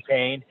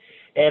campaign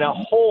and a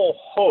whole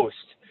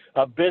host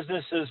of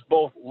businesses,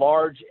 both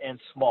large and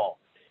small.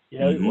 You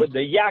know,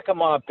 the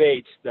Yakima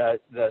Baits, the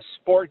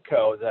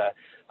Sportco, the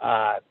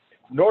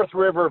North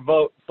River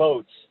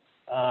Boats,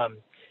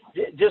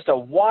 just a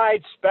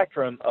wide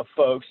spectrum of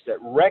folks that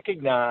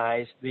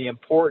recognize the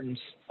importance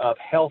of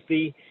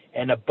healthy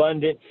and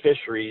abundant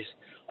fisheries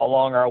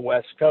along our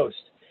West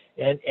Coast.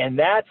 And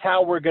that's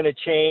how we're going to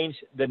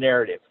change the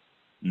narrative.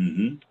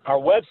 Our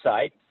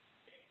website,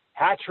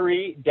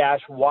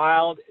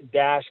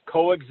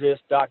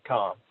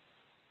 hatchery-wild-coexist.com,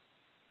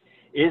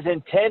 is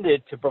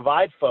intended to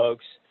provide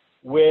folks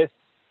with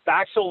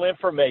factual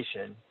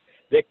information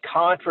that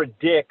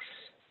contradicts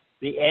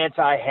the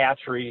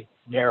anti-hatchery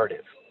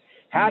narrative.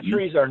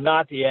 Hatcheries are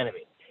not the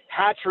enemy.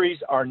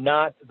 Hatcheries are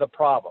not the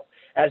problem.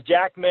 As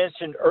Jack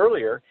mentioned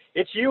earlier,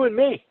 it's you and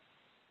me.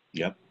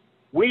 Yep.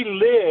 We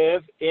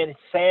live in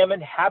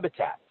salmon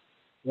habitat.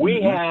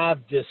 We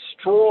have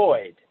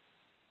destroyed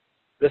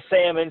the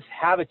salmon's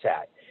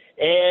habitat.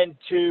 And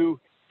to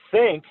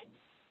think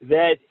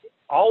that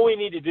all we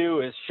need to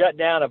do is shut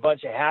down a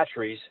bunch of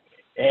hatcheries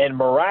and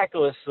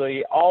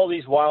miraculously all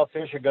these wild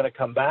fish are going to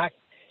come back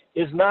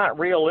is not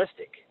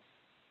realistic.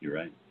 You're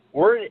right.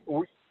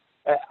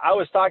 I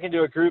was talking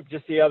to a group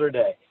just the other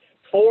day.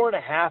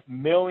 4.5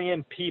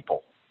 million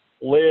people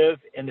live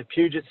in the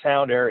Puget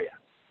Sound area.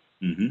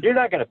 You're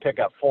not going to pick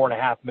up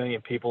 4.5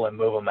 million people and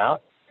move them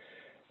out.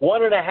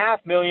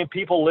 1.5 million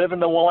people live in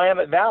the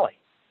Willamette Valley.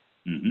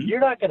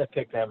 You're not going to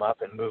pick them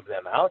up and move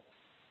them out.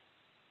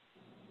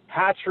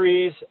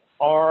 Hatcheries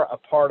are a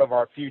part of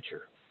our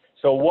future.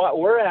 So what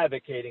we're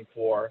advocating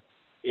for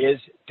is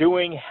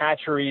doing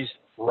hatcheries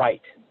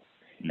right.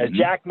 As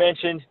Jack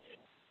mentioned,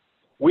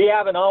 we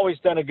haven't always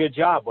done a good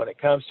job when it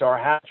comes to our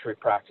hatchery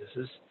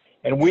practices,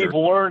 and we've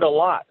learned a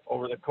lot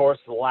over the course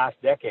of the last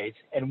decades,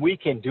 and we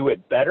can do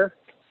it better,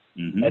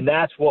 and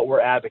that's what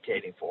we're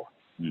advocating for.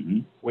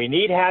 We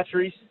need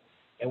hatcheries,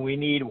 and we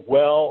need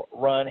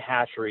well-run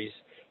hatcheries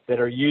that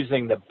are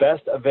using the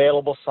best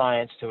available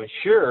science to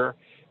ensure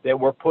that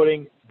we're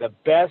putting the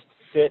best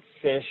fit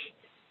fish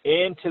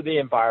into the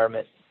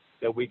environment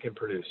that we can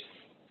produce.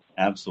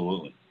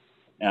 Absolutely.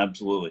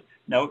 Absolutely.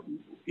 Now,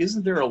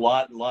 isn't there a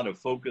lot of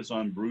focus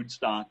on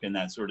broodstock and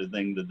that sort of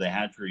thing that the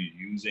hatchery is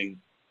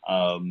using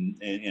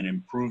and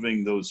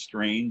improving those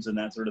strains and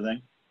that sort of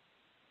thing?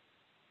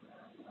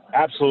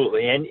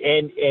 Absolutely.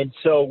 And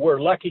so we're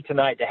lucky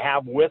tonight to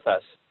have with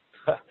us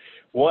a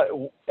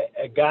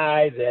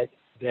guy that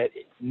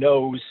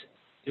knows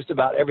just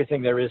about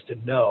everything there is to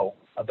know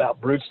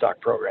about broodstock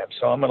programs.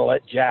 So I'm going to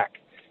let Jack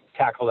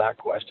tackle that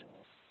question.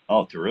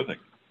 Oh, terrific.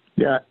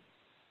 Yeah,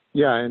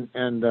 and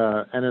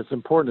it's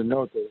important to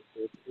note that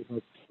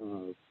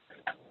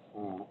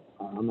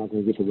I'm not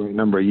going to get the right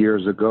number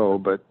years ago,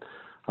 but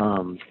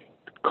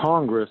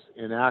Congress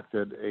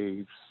enacted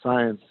a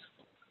science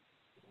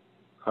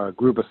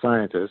group of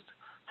scientists,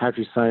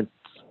 hatchery science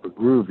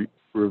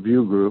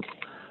review group,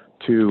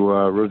 to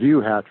review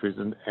hatcheries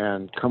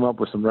and come up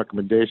with some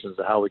recommendations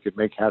of how we could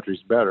make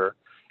hatcheries better.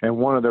 And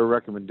one of their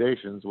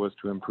recommendations was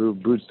to improve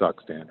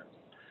broodstock standards.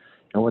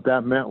 And what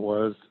that meant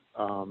was,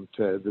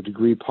 to the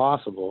degree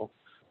possible,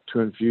 to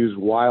infuse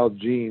wild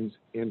genes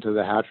into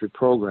the hatchery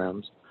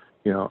programs,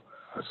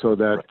 so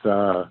that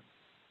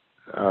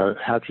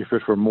hatchery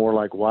fish were more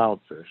like wild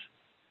fish.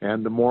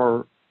 And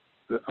the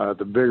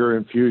bigger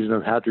infusion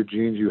of hatchery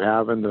genes you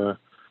have in the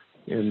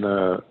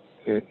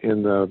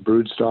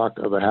broodstock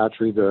of a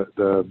hatchery,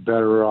 the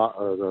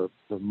better,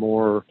 the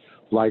more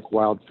like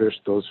wild fish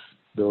those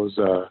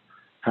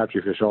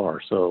hatchery fish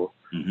are. So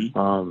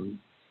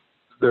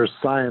there's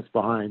science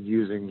behind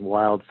using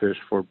wild fish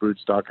for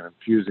broodstock and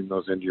infusing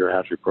those into your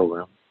hatchery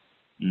program.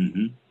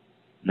 And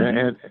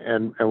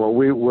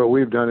what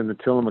we've done in the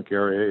Tillamook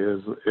area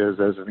is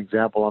as an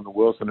example on the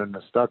Wilson and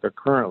the Stucca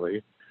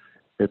currently,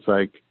 it's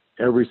like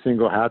every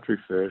single hatchery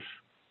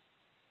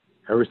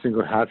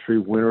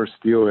winter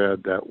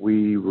steelhead that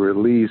we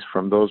release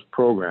from those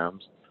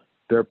programs,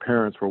 their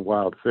parents were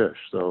wild fish.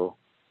 So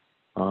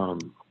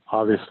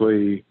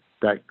obviously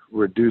that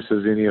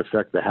reduces any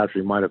effect the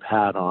hatchery might have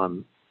had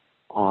on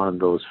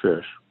those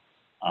fish.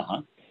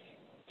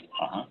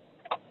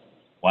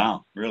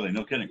 Wow, really?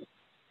 No kidding.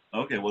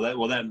 Okay, well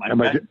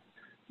that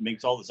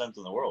makes all the sense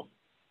in the world.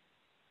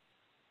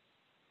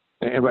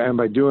 And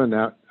by doing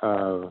that,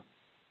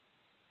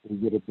 you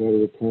get a better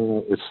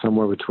return. It's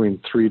somewhere between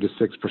 3 to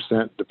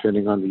 6%,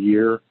 depending on the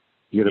year.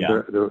 You get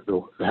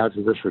the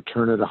hatchery fish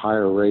return at a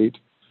higher rate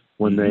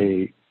when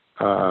they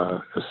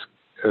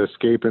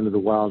escape into the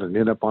wild and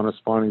end up on a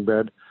spawning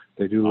bed.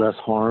 They do less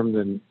harm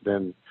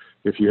than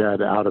if you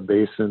had out of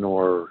basin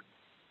or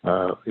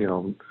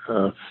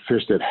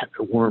fish that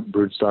weren't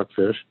broodstock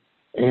fish,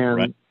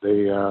 and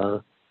they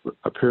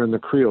appear in the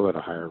creel at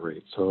a higher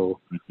rate. So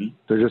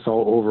they're just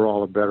all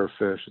overall a better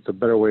fish. It's a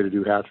better way to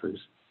do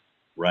hatcheries.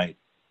 Right.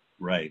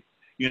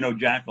 You know,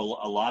 Jack, a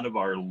lot of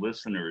our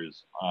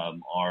listeners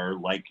are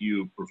like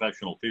you,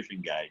 professional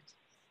fishing guides,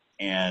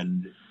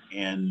 and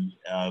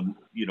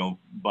you know,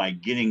 by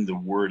getting the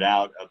word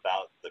out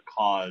about the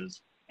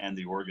cause and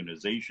the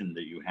organization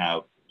that you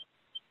have,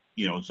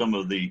 you know, some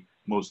of the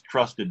most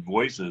trusted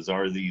voices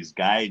are these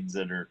guides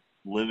that are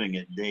living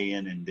it day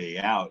in and day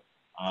out.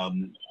 How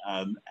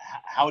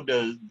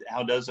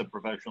does a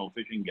professional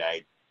fishing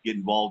guide get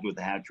involved with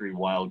the Hatchery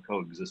Wild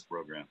Coexist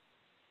program?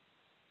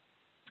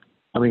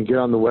 I mean, get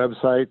on the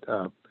website,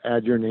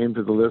 add your name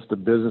to the list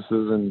of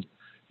businesses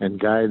and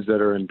guides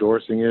that are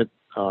endorsing it.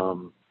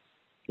 You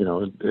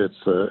know,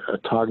 it's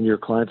talking to your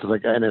clients. It's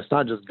like, and it's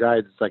not just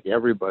guides; it's like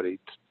everybody.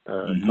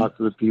 Talk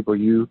to the people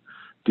you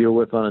deal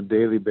with on a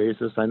daily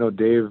basis. I know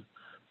Dave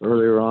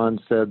earlier on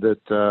said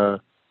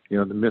that you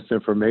know, the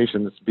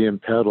misinformation that's being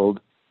peddled,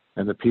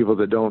 and the people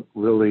that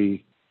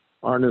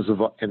aren't as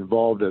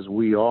involved as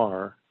we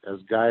are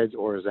as guides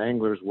or as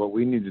anglers. What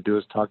we need to do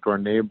is talk to our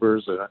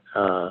neighbors.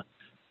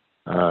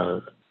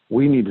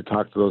 We need to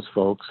talk to those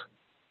folks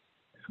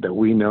that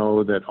we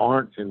know that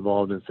aren't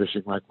involved in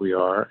fishing like we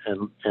are,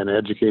 and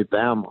educate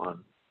them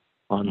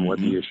on what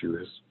the issue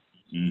is.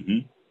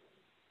 And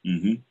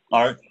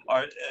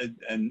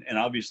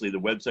obviously the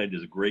website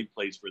is a great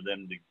place for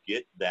them to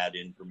get that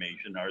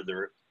information. Are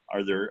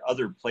there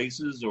other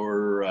places,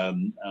 or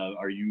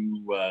are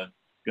you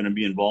going to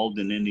be involved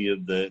in any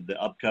of the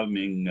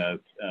upcoming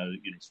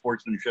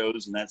sportsman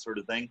shows and that sort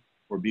of thing,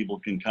 where people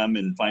can come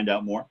and find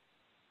out more?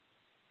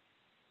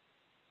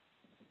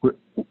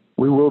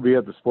 We will be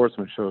at the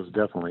sportsman shows,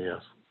 definitely,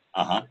 yes.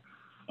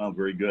 Oh,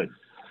 very good.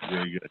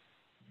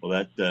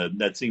 Well,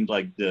 that seems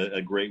like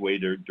a great way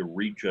to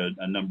reach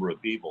a number of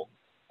people.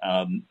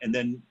 And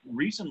then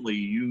recently,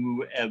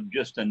 you have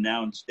just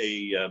announced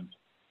a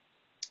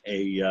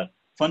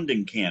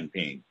funding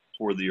campaign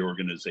for the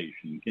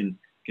organization. Can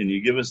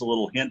you give us a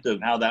little hint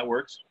of how that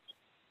works?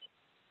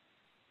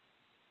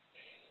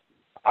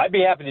 I'd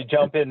be happy to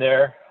jump in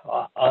there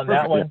on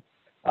that one.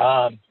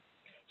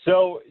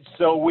 So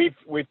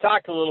we've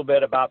talked a little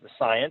bit about the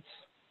science,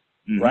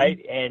 right?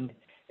 And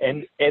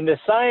the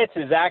science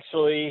is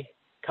actually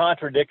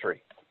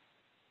contradictory.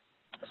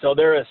 So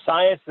there is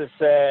science that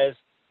says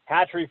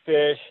hatchery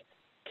fish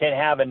can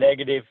have a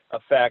negative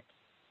effect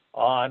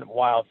on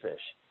wild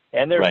fish.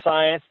 And there's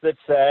science that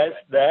says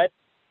that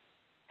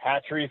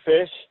hatchery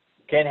fish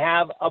can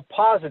have a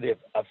positive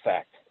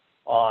effect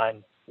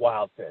on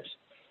wild fish.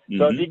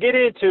 So if you get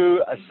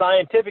into a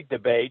scientific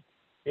debate,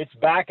 it's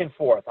back and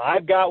forth.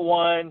 I've got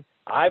one,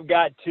 I've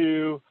got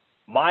two,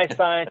 my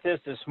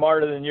scientist is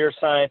smarter than your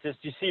scientist.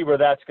 You see where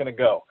that's going to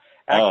go?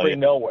 Actually,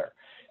 nowhere.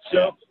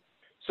 So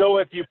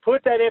if you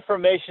put that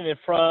information in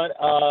front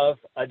of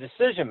a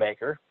decision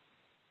maker,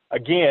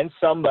 again,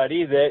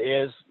 somebody that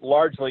is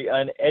largely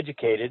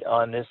uneducated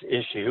on this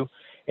issue,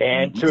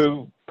 and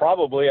to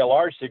probably a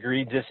large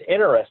degree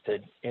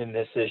disinterested in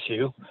this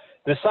issue,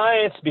 the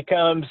science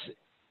becomes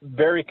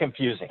very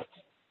confusing.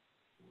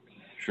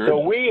 Sure. So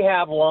we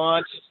have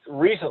launched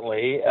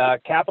recently a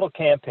capital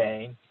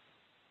campaign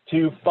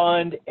to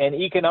fund an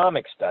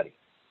economic study.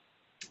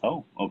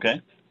 Oh,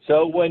 okay.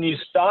 So when you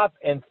stop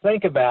and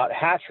think about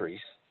hatcheries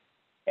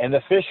and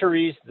the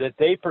fisheries that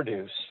they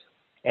produce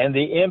and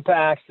the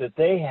impacts that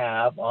they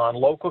have on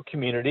local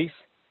communities,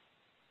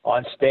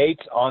 on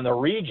states, on the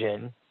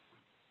region,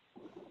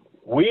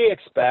 we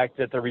expect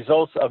that the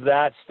results of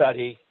that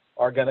study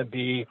are going to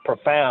be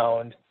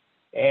profound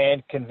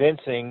and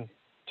convincing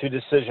to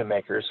decision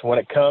makers when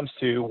it comes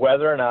to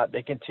whether or not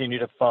they continue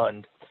to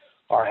fund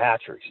our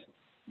hatcheries.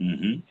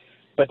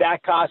 But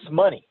that costs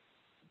money.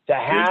 To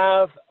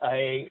have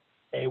a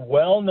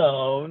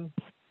well-known,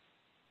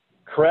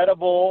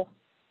 credible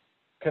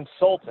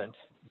consultant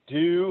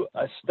do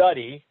a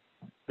study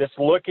that's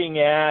looking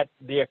at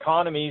the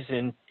economies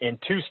in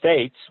two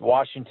states,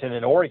 Washington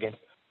and Oregon,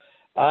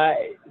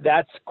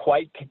 that's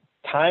quite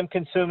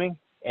time-consuming,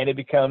 and it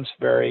becomes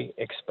very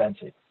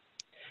expensive.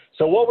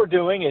 So what we're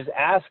doing is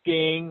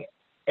asking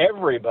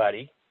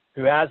everybody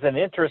who has an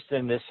interest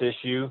in this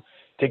issue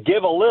to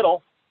give a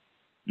little,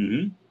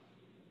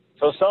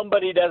 so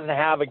somebody doesn't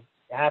have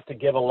to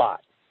give a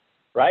lot,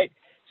 right?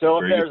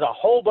 So if there's a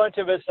whole bunch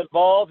of us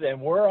involved and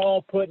we're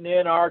all putting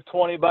in our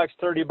 $20,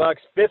 $30,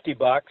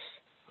 $50,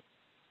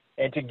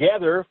 and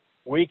together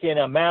we can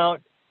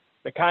amount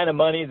the kind of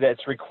money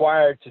that's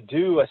required to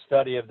do a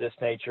study of this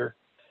nature,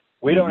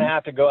 we don't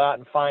have to go out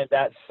and find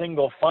that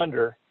single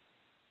funder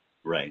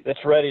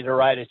that's ready to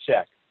write a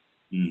check.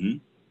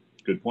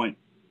 Good point.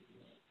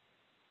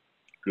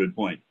 Good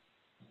point.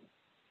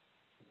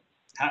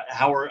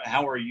 How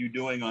are you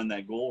doing on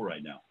that goal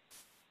right now?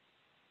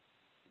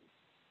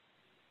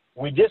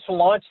 We just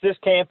launched this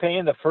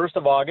campaign the 1st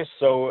of August,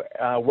 so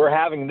we're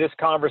having this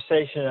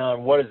conversation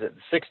on, what is it,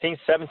 the 16th,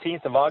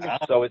 17th of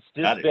August? So it's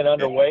just been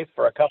underway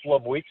for a couple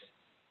of weeks.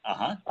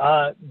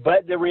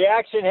 But the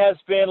reaction has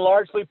been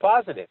largely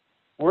positive.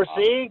 We're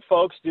seeing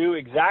folks do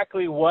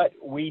exactly what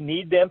we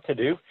need them to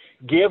do.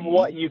 Give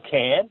what you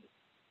can.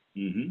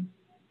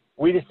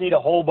 We just need a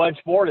whole bunch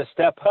more to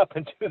step up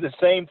and do the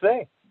same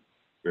thing.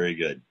 Very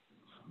good.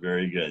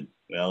 Very good.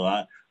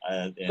 Well,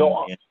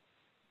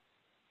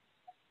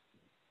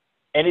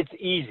 and it's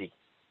easy.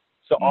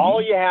 So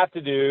all you have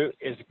to do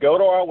is go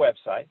to our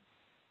website.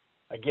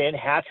 Again,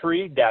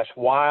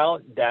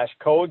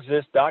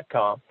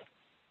 hatchery-wild-coexist.com.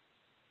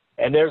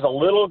 And there's a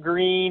little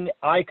green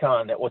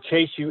icon that will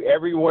chase you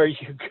everywhere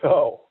you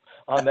go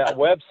on that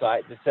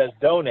website that says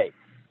donate.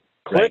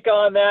 Click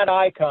on that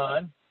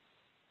icon.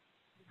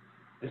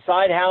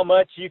 Decide how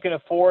much you can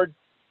afford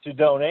to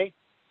donate.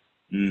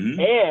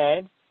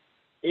 And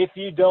if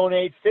you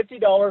donate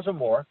 $50 or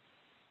more,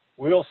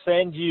 we'll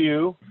send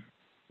you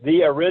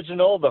the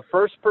original, the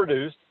first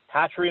produced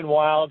Hatchery and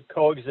Wild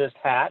Coexist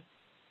hat.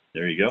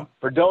 There you go.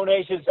 For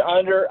donations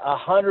under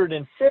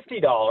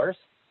 $150,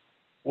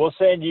 we'll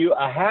send you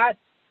a hat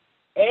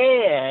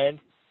and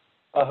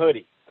a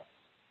hoodie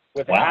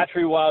with the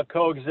Hatchery Wild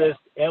Coexist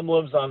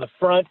emblems on the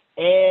front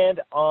and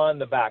on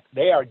the back.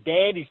 They are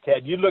dandies,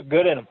 Ted. You look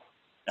good in them.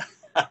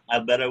 I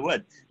bet I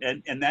would.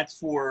 And that's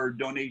for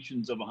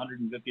donations of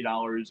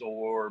 $150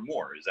 or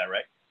more. Is that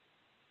right?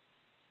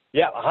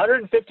 Yeah,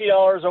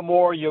 $150 or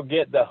more, you'll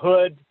get the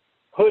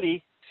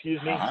hoodie,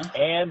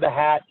 and the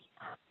hat.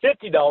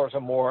 $50 or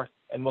more,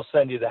 and we'll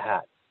send you the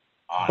hat.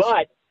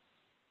 Awesome.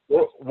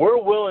 But we're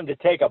willing to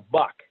take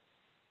 $1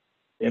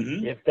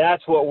 if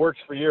that's what works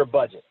for your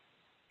budget.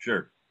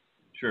 Sure.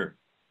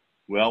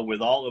 Well,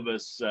 with all of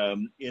us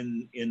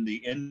in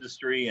the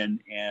industry and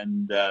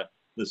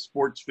the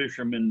sports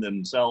fishermen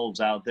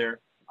themselves out there,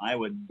 I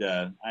would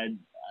bet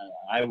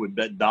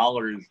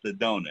dollars to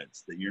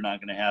donuts that you're not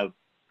going to have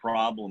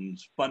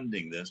problems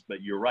funding this.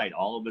 But you're right,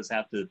 all of us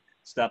have to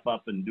step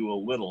up and do a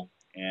little,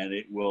 and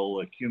it will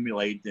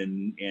accumulate.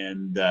 And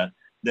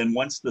then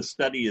once the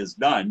study is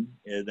done,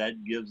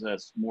 that gives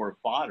us more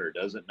fodder,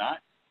 does it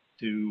not?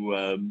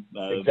 To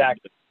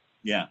exactly,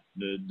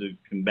 to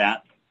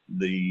combat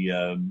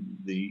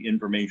the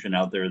information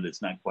out there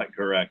that's not quite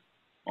correct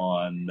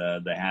on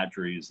the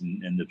hatcheries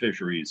and the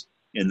fisheries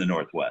in the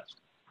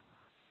Northwest.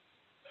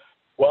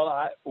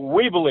 Well,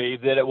 we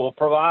believe that it will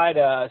provide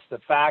us the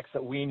facts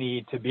that we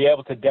need to be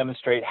able to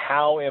demonstrate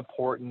how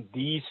important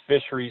these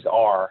fisheries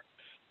are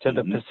to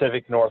the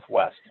Pacific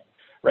Northwest,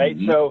 right?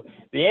 So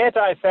the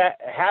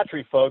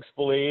anti-hatchery folks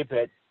believe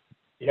that,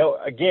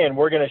 again,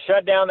 we're going to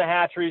shut down the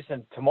hatcheries,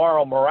 and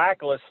tomorrow,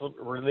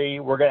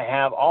 miraculously, we're going to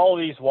have all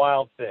these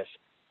wild fish.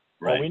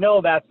 Right. Well, we know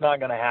that's not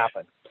going to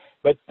happen.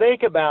 But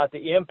think about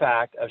the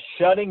impact of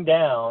shutting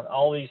down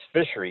all these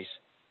fisheries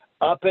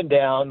up and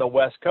down the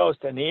West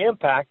Coast and the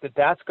impact that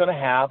that's going to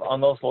have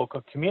on those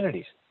local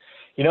communities.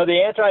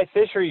 The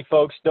anti-fishery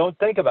folks don't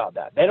think about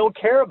that. They don't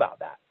care about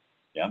that.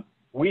 Yeah.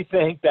 We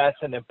think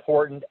that's an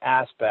important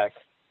aspect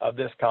of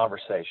this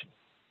conversation.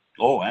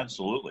 Oh,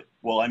 absolutely.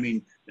 Well, I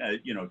mean,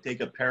 take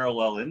a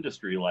parallel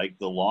industry like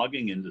the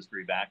logging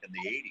industry back in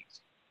the 80s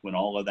when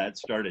all of that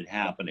started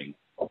happening,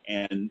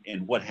 and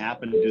what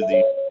happened to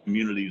the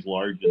communities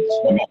large and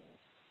small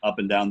up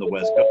and down the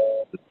West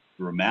Coast was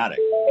dramatic.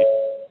 And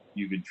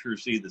you could sure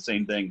see the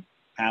same thing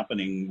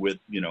happening with,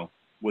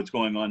 what's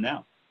going on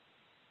now.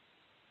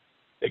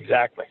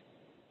 Exactly.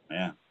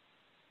 Yeah.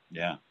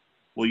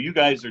 Well, you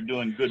guys are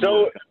doing good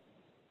work.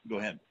 Go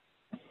ahead.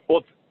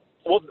 Well,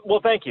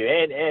 thank you,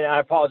 and I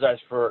apologize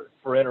for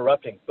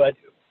interrupting. But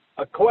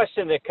a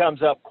question that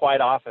comes up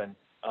quite often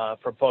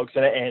from folks,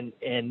 and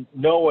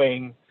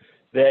knowing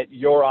that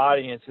your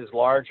audience is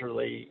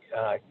largely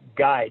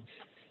guides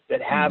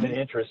that have an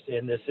interest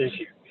in this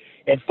issue,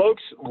 and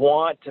folks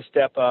want to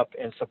step up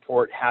and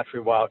support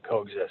Hatchery Wild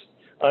Coexist,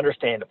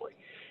 understandably.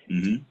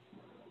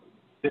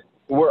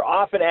 We're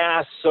often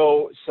asked,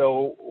 so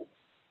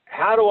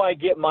how do I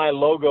get my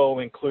logo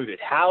included?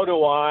 How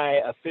do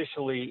I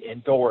officially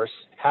endorse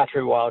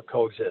Hatchery Wild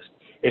Coexist?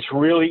 It's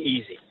really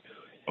easy.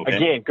 Okay.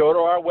 Again, go to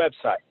our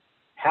website,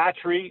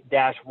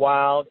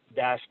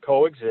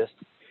 hatchery-wild-coexist.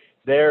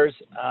 There's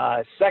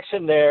a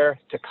section there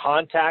to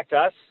contact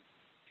us,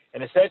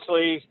 and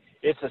essentially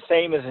it's the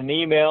same as an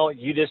email.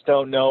 You just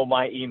don't know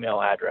my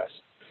email address.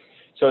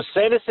 So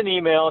send us an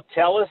email.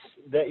 Tell us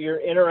that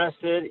you're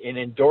interested in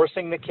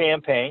endorsing the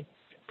campaign,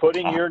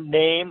 putting your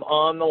name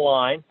on the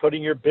line,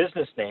 putting your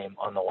business name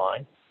on the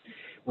line.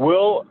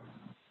 We'll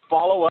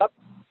follow up,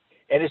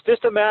 and it's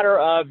just a matter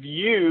of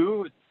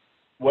you,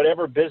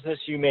 whatever business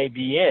you may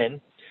be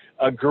in,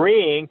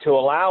 agreeing to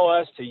allow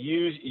us to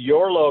use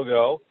your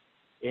logo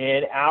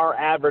in our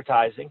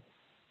advertising.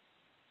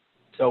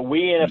 So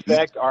we, in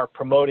effect, are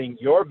promoting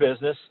your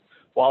business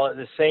while at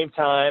the same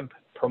time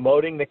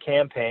promoting the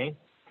campaign.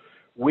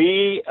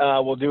 We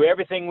will do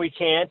everything we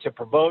can to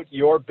promote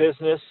your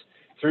business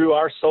through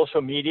our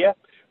social media,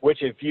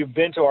 which if you've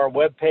been to our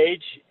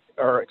webpage,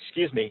 our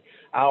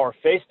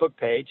Facebook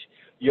page,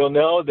 you'll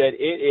know that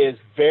it is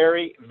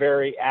very,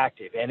 very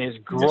active and has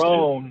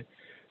grown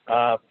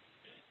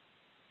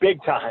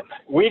big time.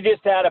 We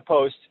just had a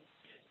post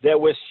that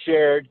was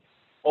shared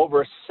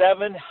over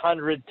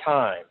 700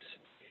 times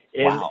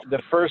in the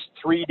first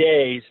 3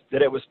 days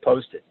that it was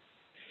posted.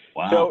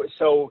 Wow.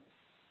 So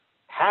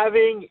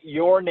having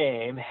your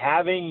name,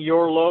 having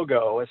your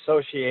logo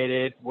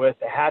associated with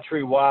the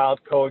Hatchery Wild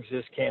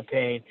Coexist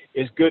campaign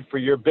is good for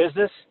your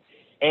business,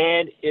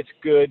 and it's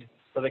good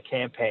for the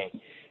campaign.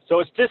 So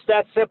it's just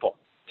that simple.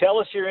 Tell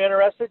us you're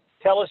interested.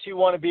 Tell us you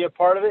want to be a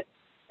part of it,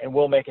 and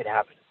we'll make it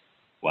happen.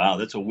 Wow,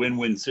 that's a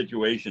win-win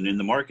situation. In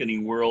the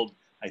marketing world,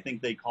 I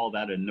think they call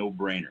that a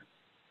no-brainer.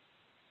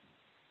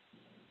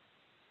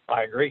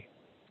 I agree.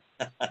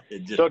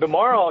 So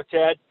tomorrow,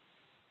 Ted,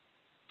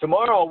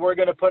 we're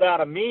going to put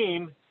out a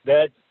meme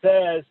that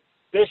says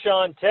Fish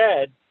on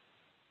Ted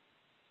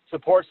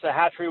supports the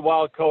Hatchery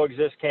Wild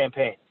Coexist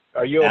campaign.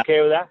 Are you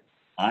okay with that?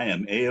 I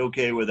am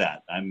A-okay with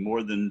that. I'm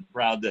more than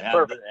proud to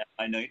have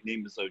my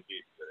name associated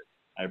with it.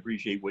 I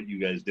appreciate what you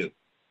guys do.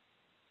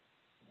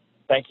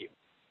 Thank you.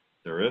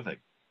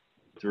 Terrific.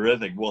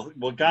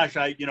 Well, gosh,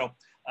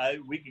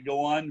 we could go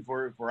on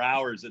for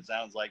hours. It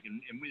sounds like,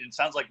 and it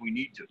sounds like we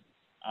need to.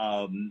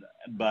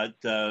 But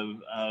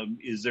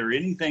is there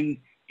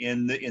anything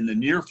in the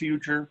near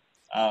future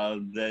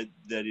that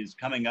is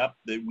coming up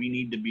that we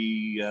need to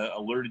be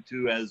alerted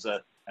to as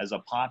a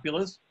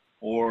populace,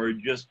 or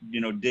just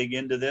dig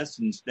into this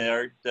and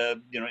start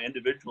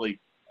individually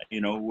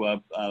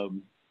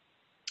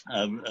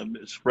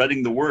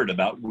spreading the word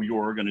about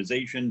your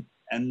organization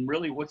and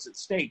really what's at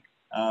stake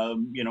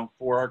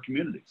for our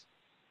communities?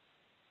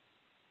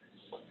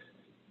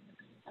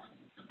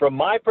 From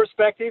my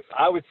perspective,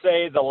 I would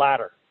say the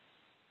latter.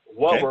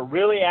 What we're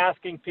really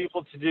asking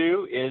people to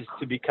do is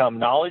to become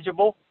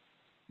knowledgeable,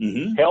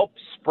 help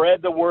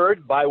spread the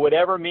word by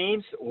whatever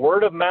means,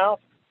 word of mouth,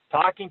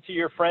 talking to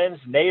your friends,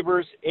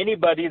 neighbors,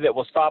 anybody that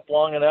will stop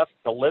long enough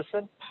to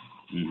listen.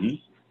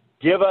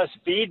 Give us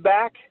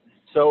feedback.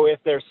 So if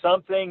there's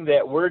something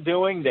that we're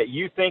doing that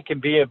you think can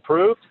be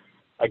improved,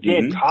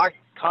 again,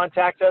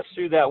 contact us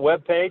through that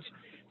webpage.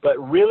 But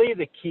really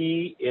the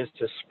key is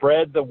to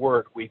spread the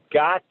word. We've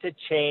got to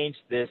change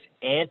this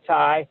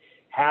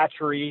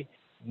anti-hatchery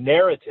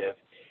narrative.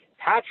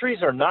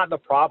 Hatcheries are not the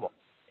problem.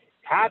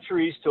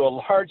 Hatcheries, to a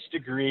large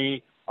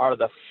degree, are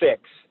the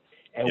fix.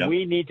 And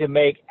we need to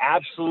make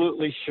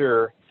absolutely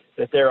sure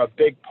that they're a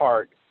big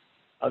part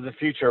of the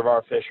future of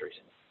our fisheries.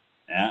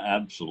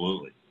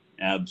 Absolutely.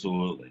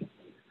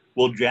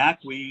 Well, Jack,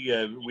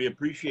 we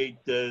appreciate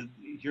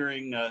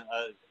hearing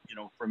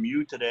from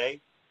you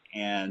today,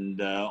 and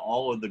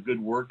all of the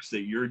good works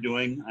that you're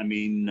doing. I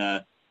mean,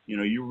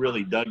 you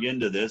really dug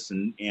into this,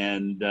 and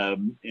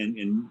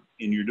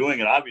you're doing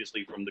it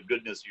obviously from the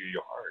goodness of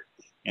your heart.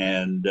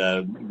 And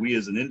we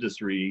as an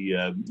industry,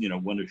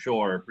 want to show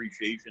our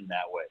appreciation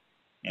that way.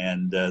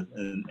 And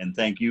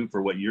thank you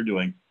for what you're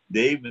doing,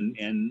 Dave,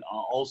 and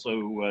also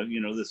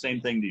the same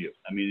thing to you.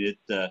 I mean,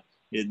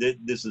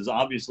 this is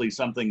obviously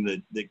something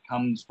that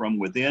comes from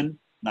within,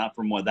 not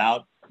from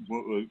without,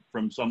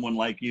 from someone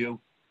like you,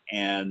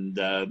 and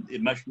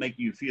it must make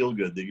you feel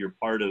good that you're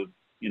part of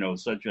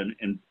such an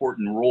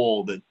important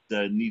role that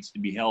needs to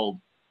be held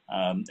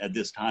at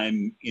this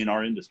time in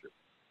our industry.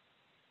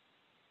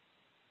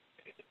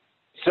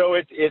 So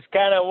it's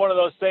kind of one of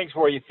those things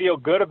where you feel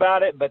good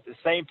about it, but at the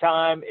same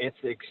time, it's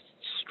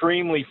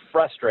extremely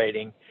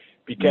frustrating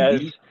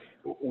because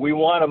we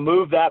want to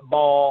move that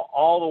ball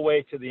all the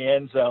way to the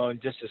end zone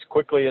just as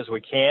quickly as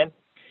we can.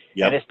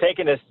 And it's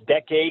taken us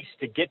decades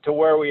to get to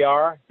where we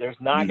are. There's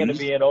not going to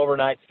be an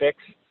overnight fix.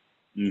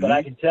 But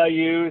I can tell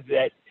you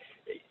that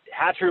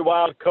Hatchery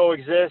Wild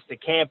Coexist, the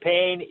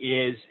campaign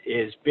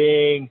is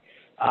being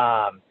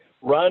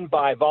run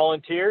by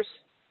volunteers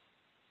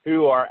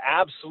who are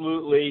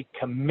absolutely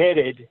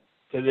committed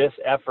to this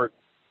effort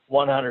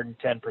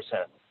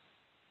 110%.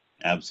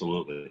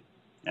 Absolutely.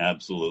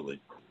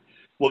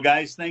 Well,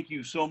 guys, thank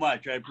you so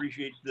much. I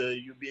appreciate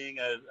you being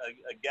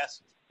a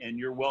guest, and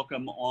you're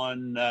welcome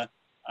on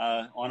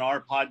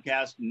our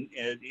podcast.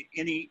 And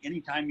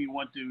anytime you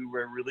want to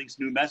release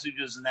new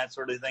messages and that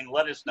sort of thing,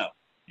 let us know,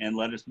 and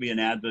let us be an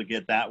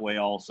advocate that way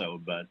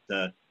also. But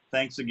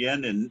thanks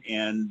again,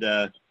 and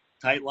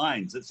tight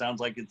lines. It sounds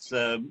like it's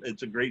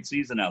a great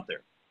season out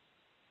there.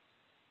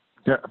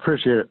 Yeah,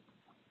 appreciate it.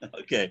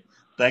 Okay.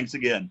 Thanks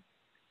again.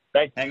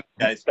 Thanks, hang on,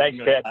 guys. Thanks,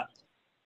 Ted.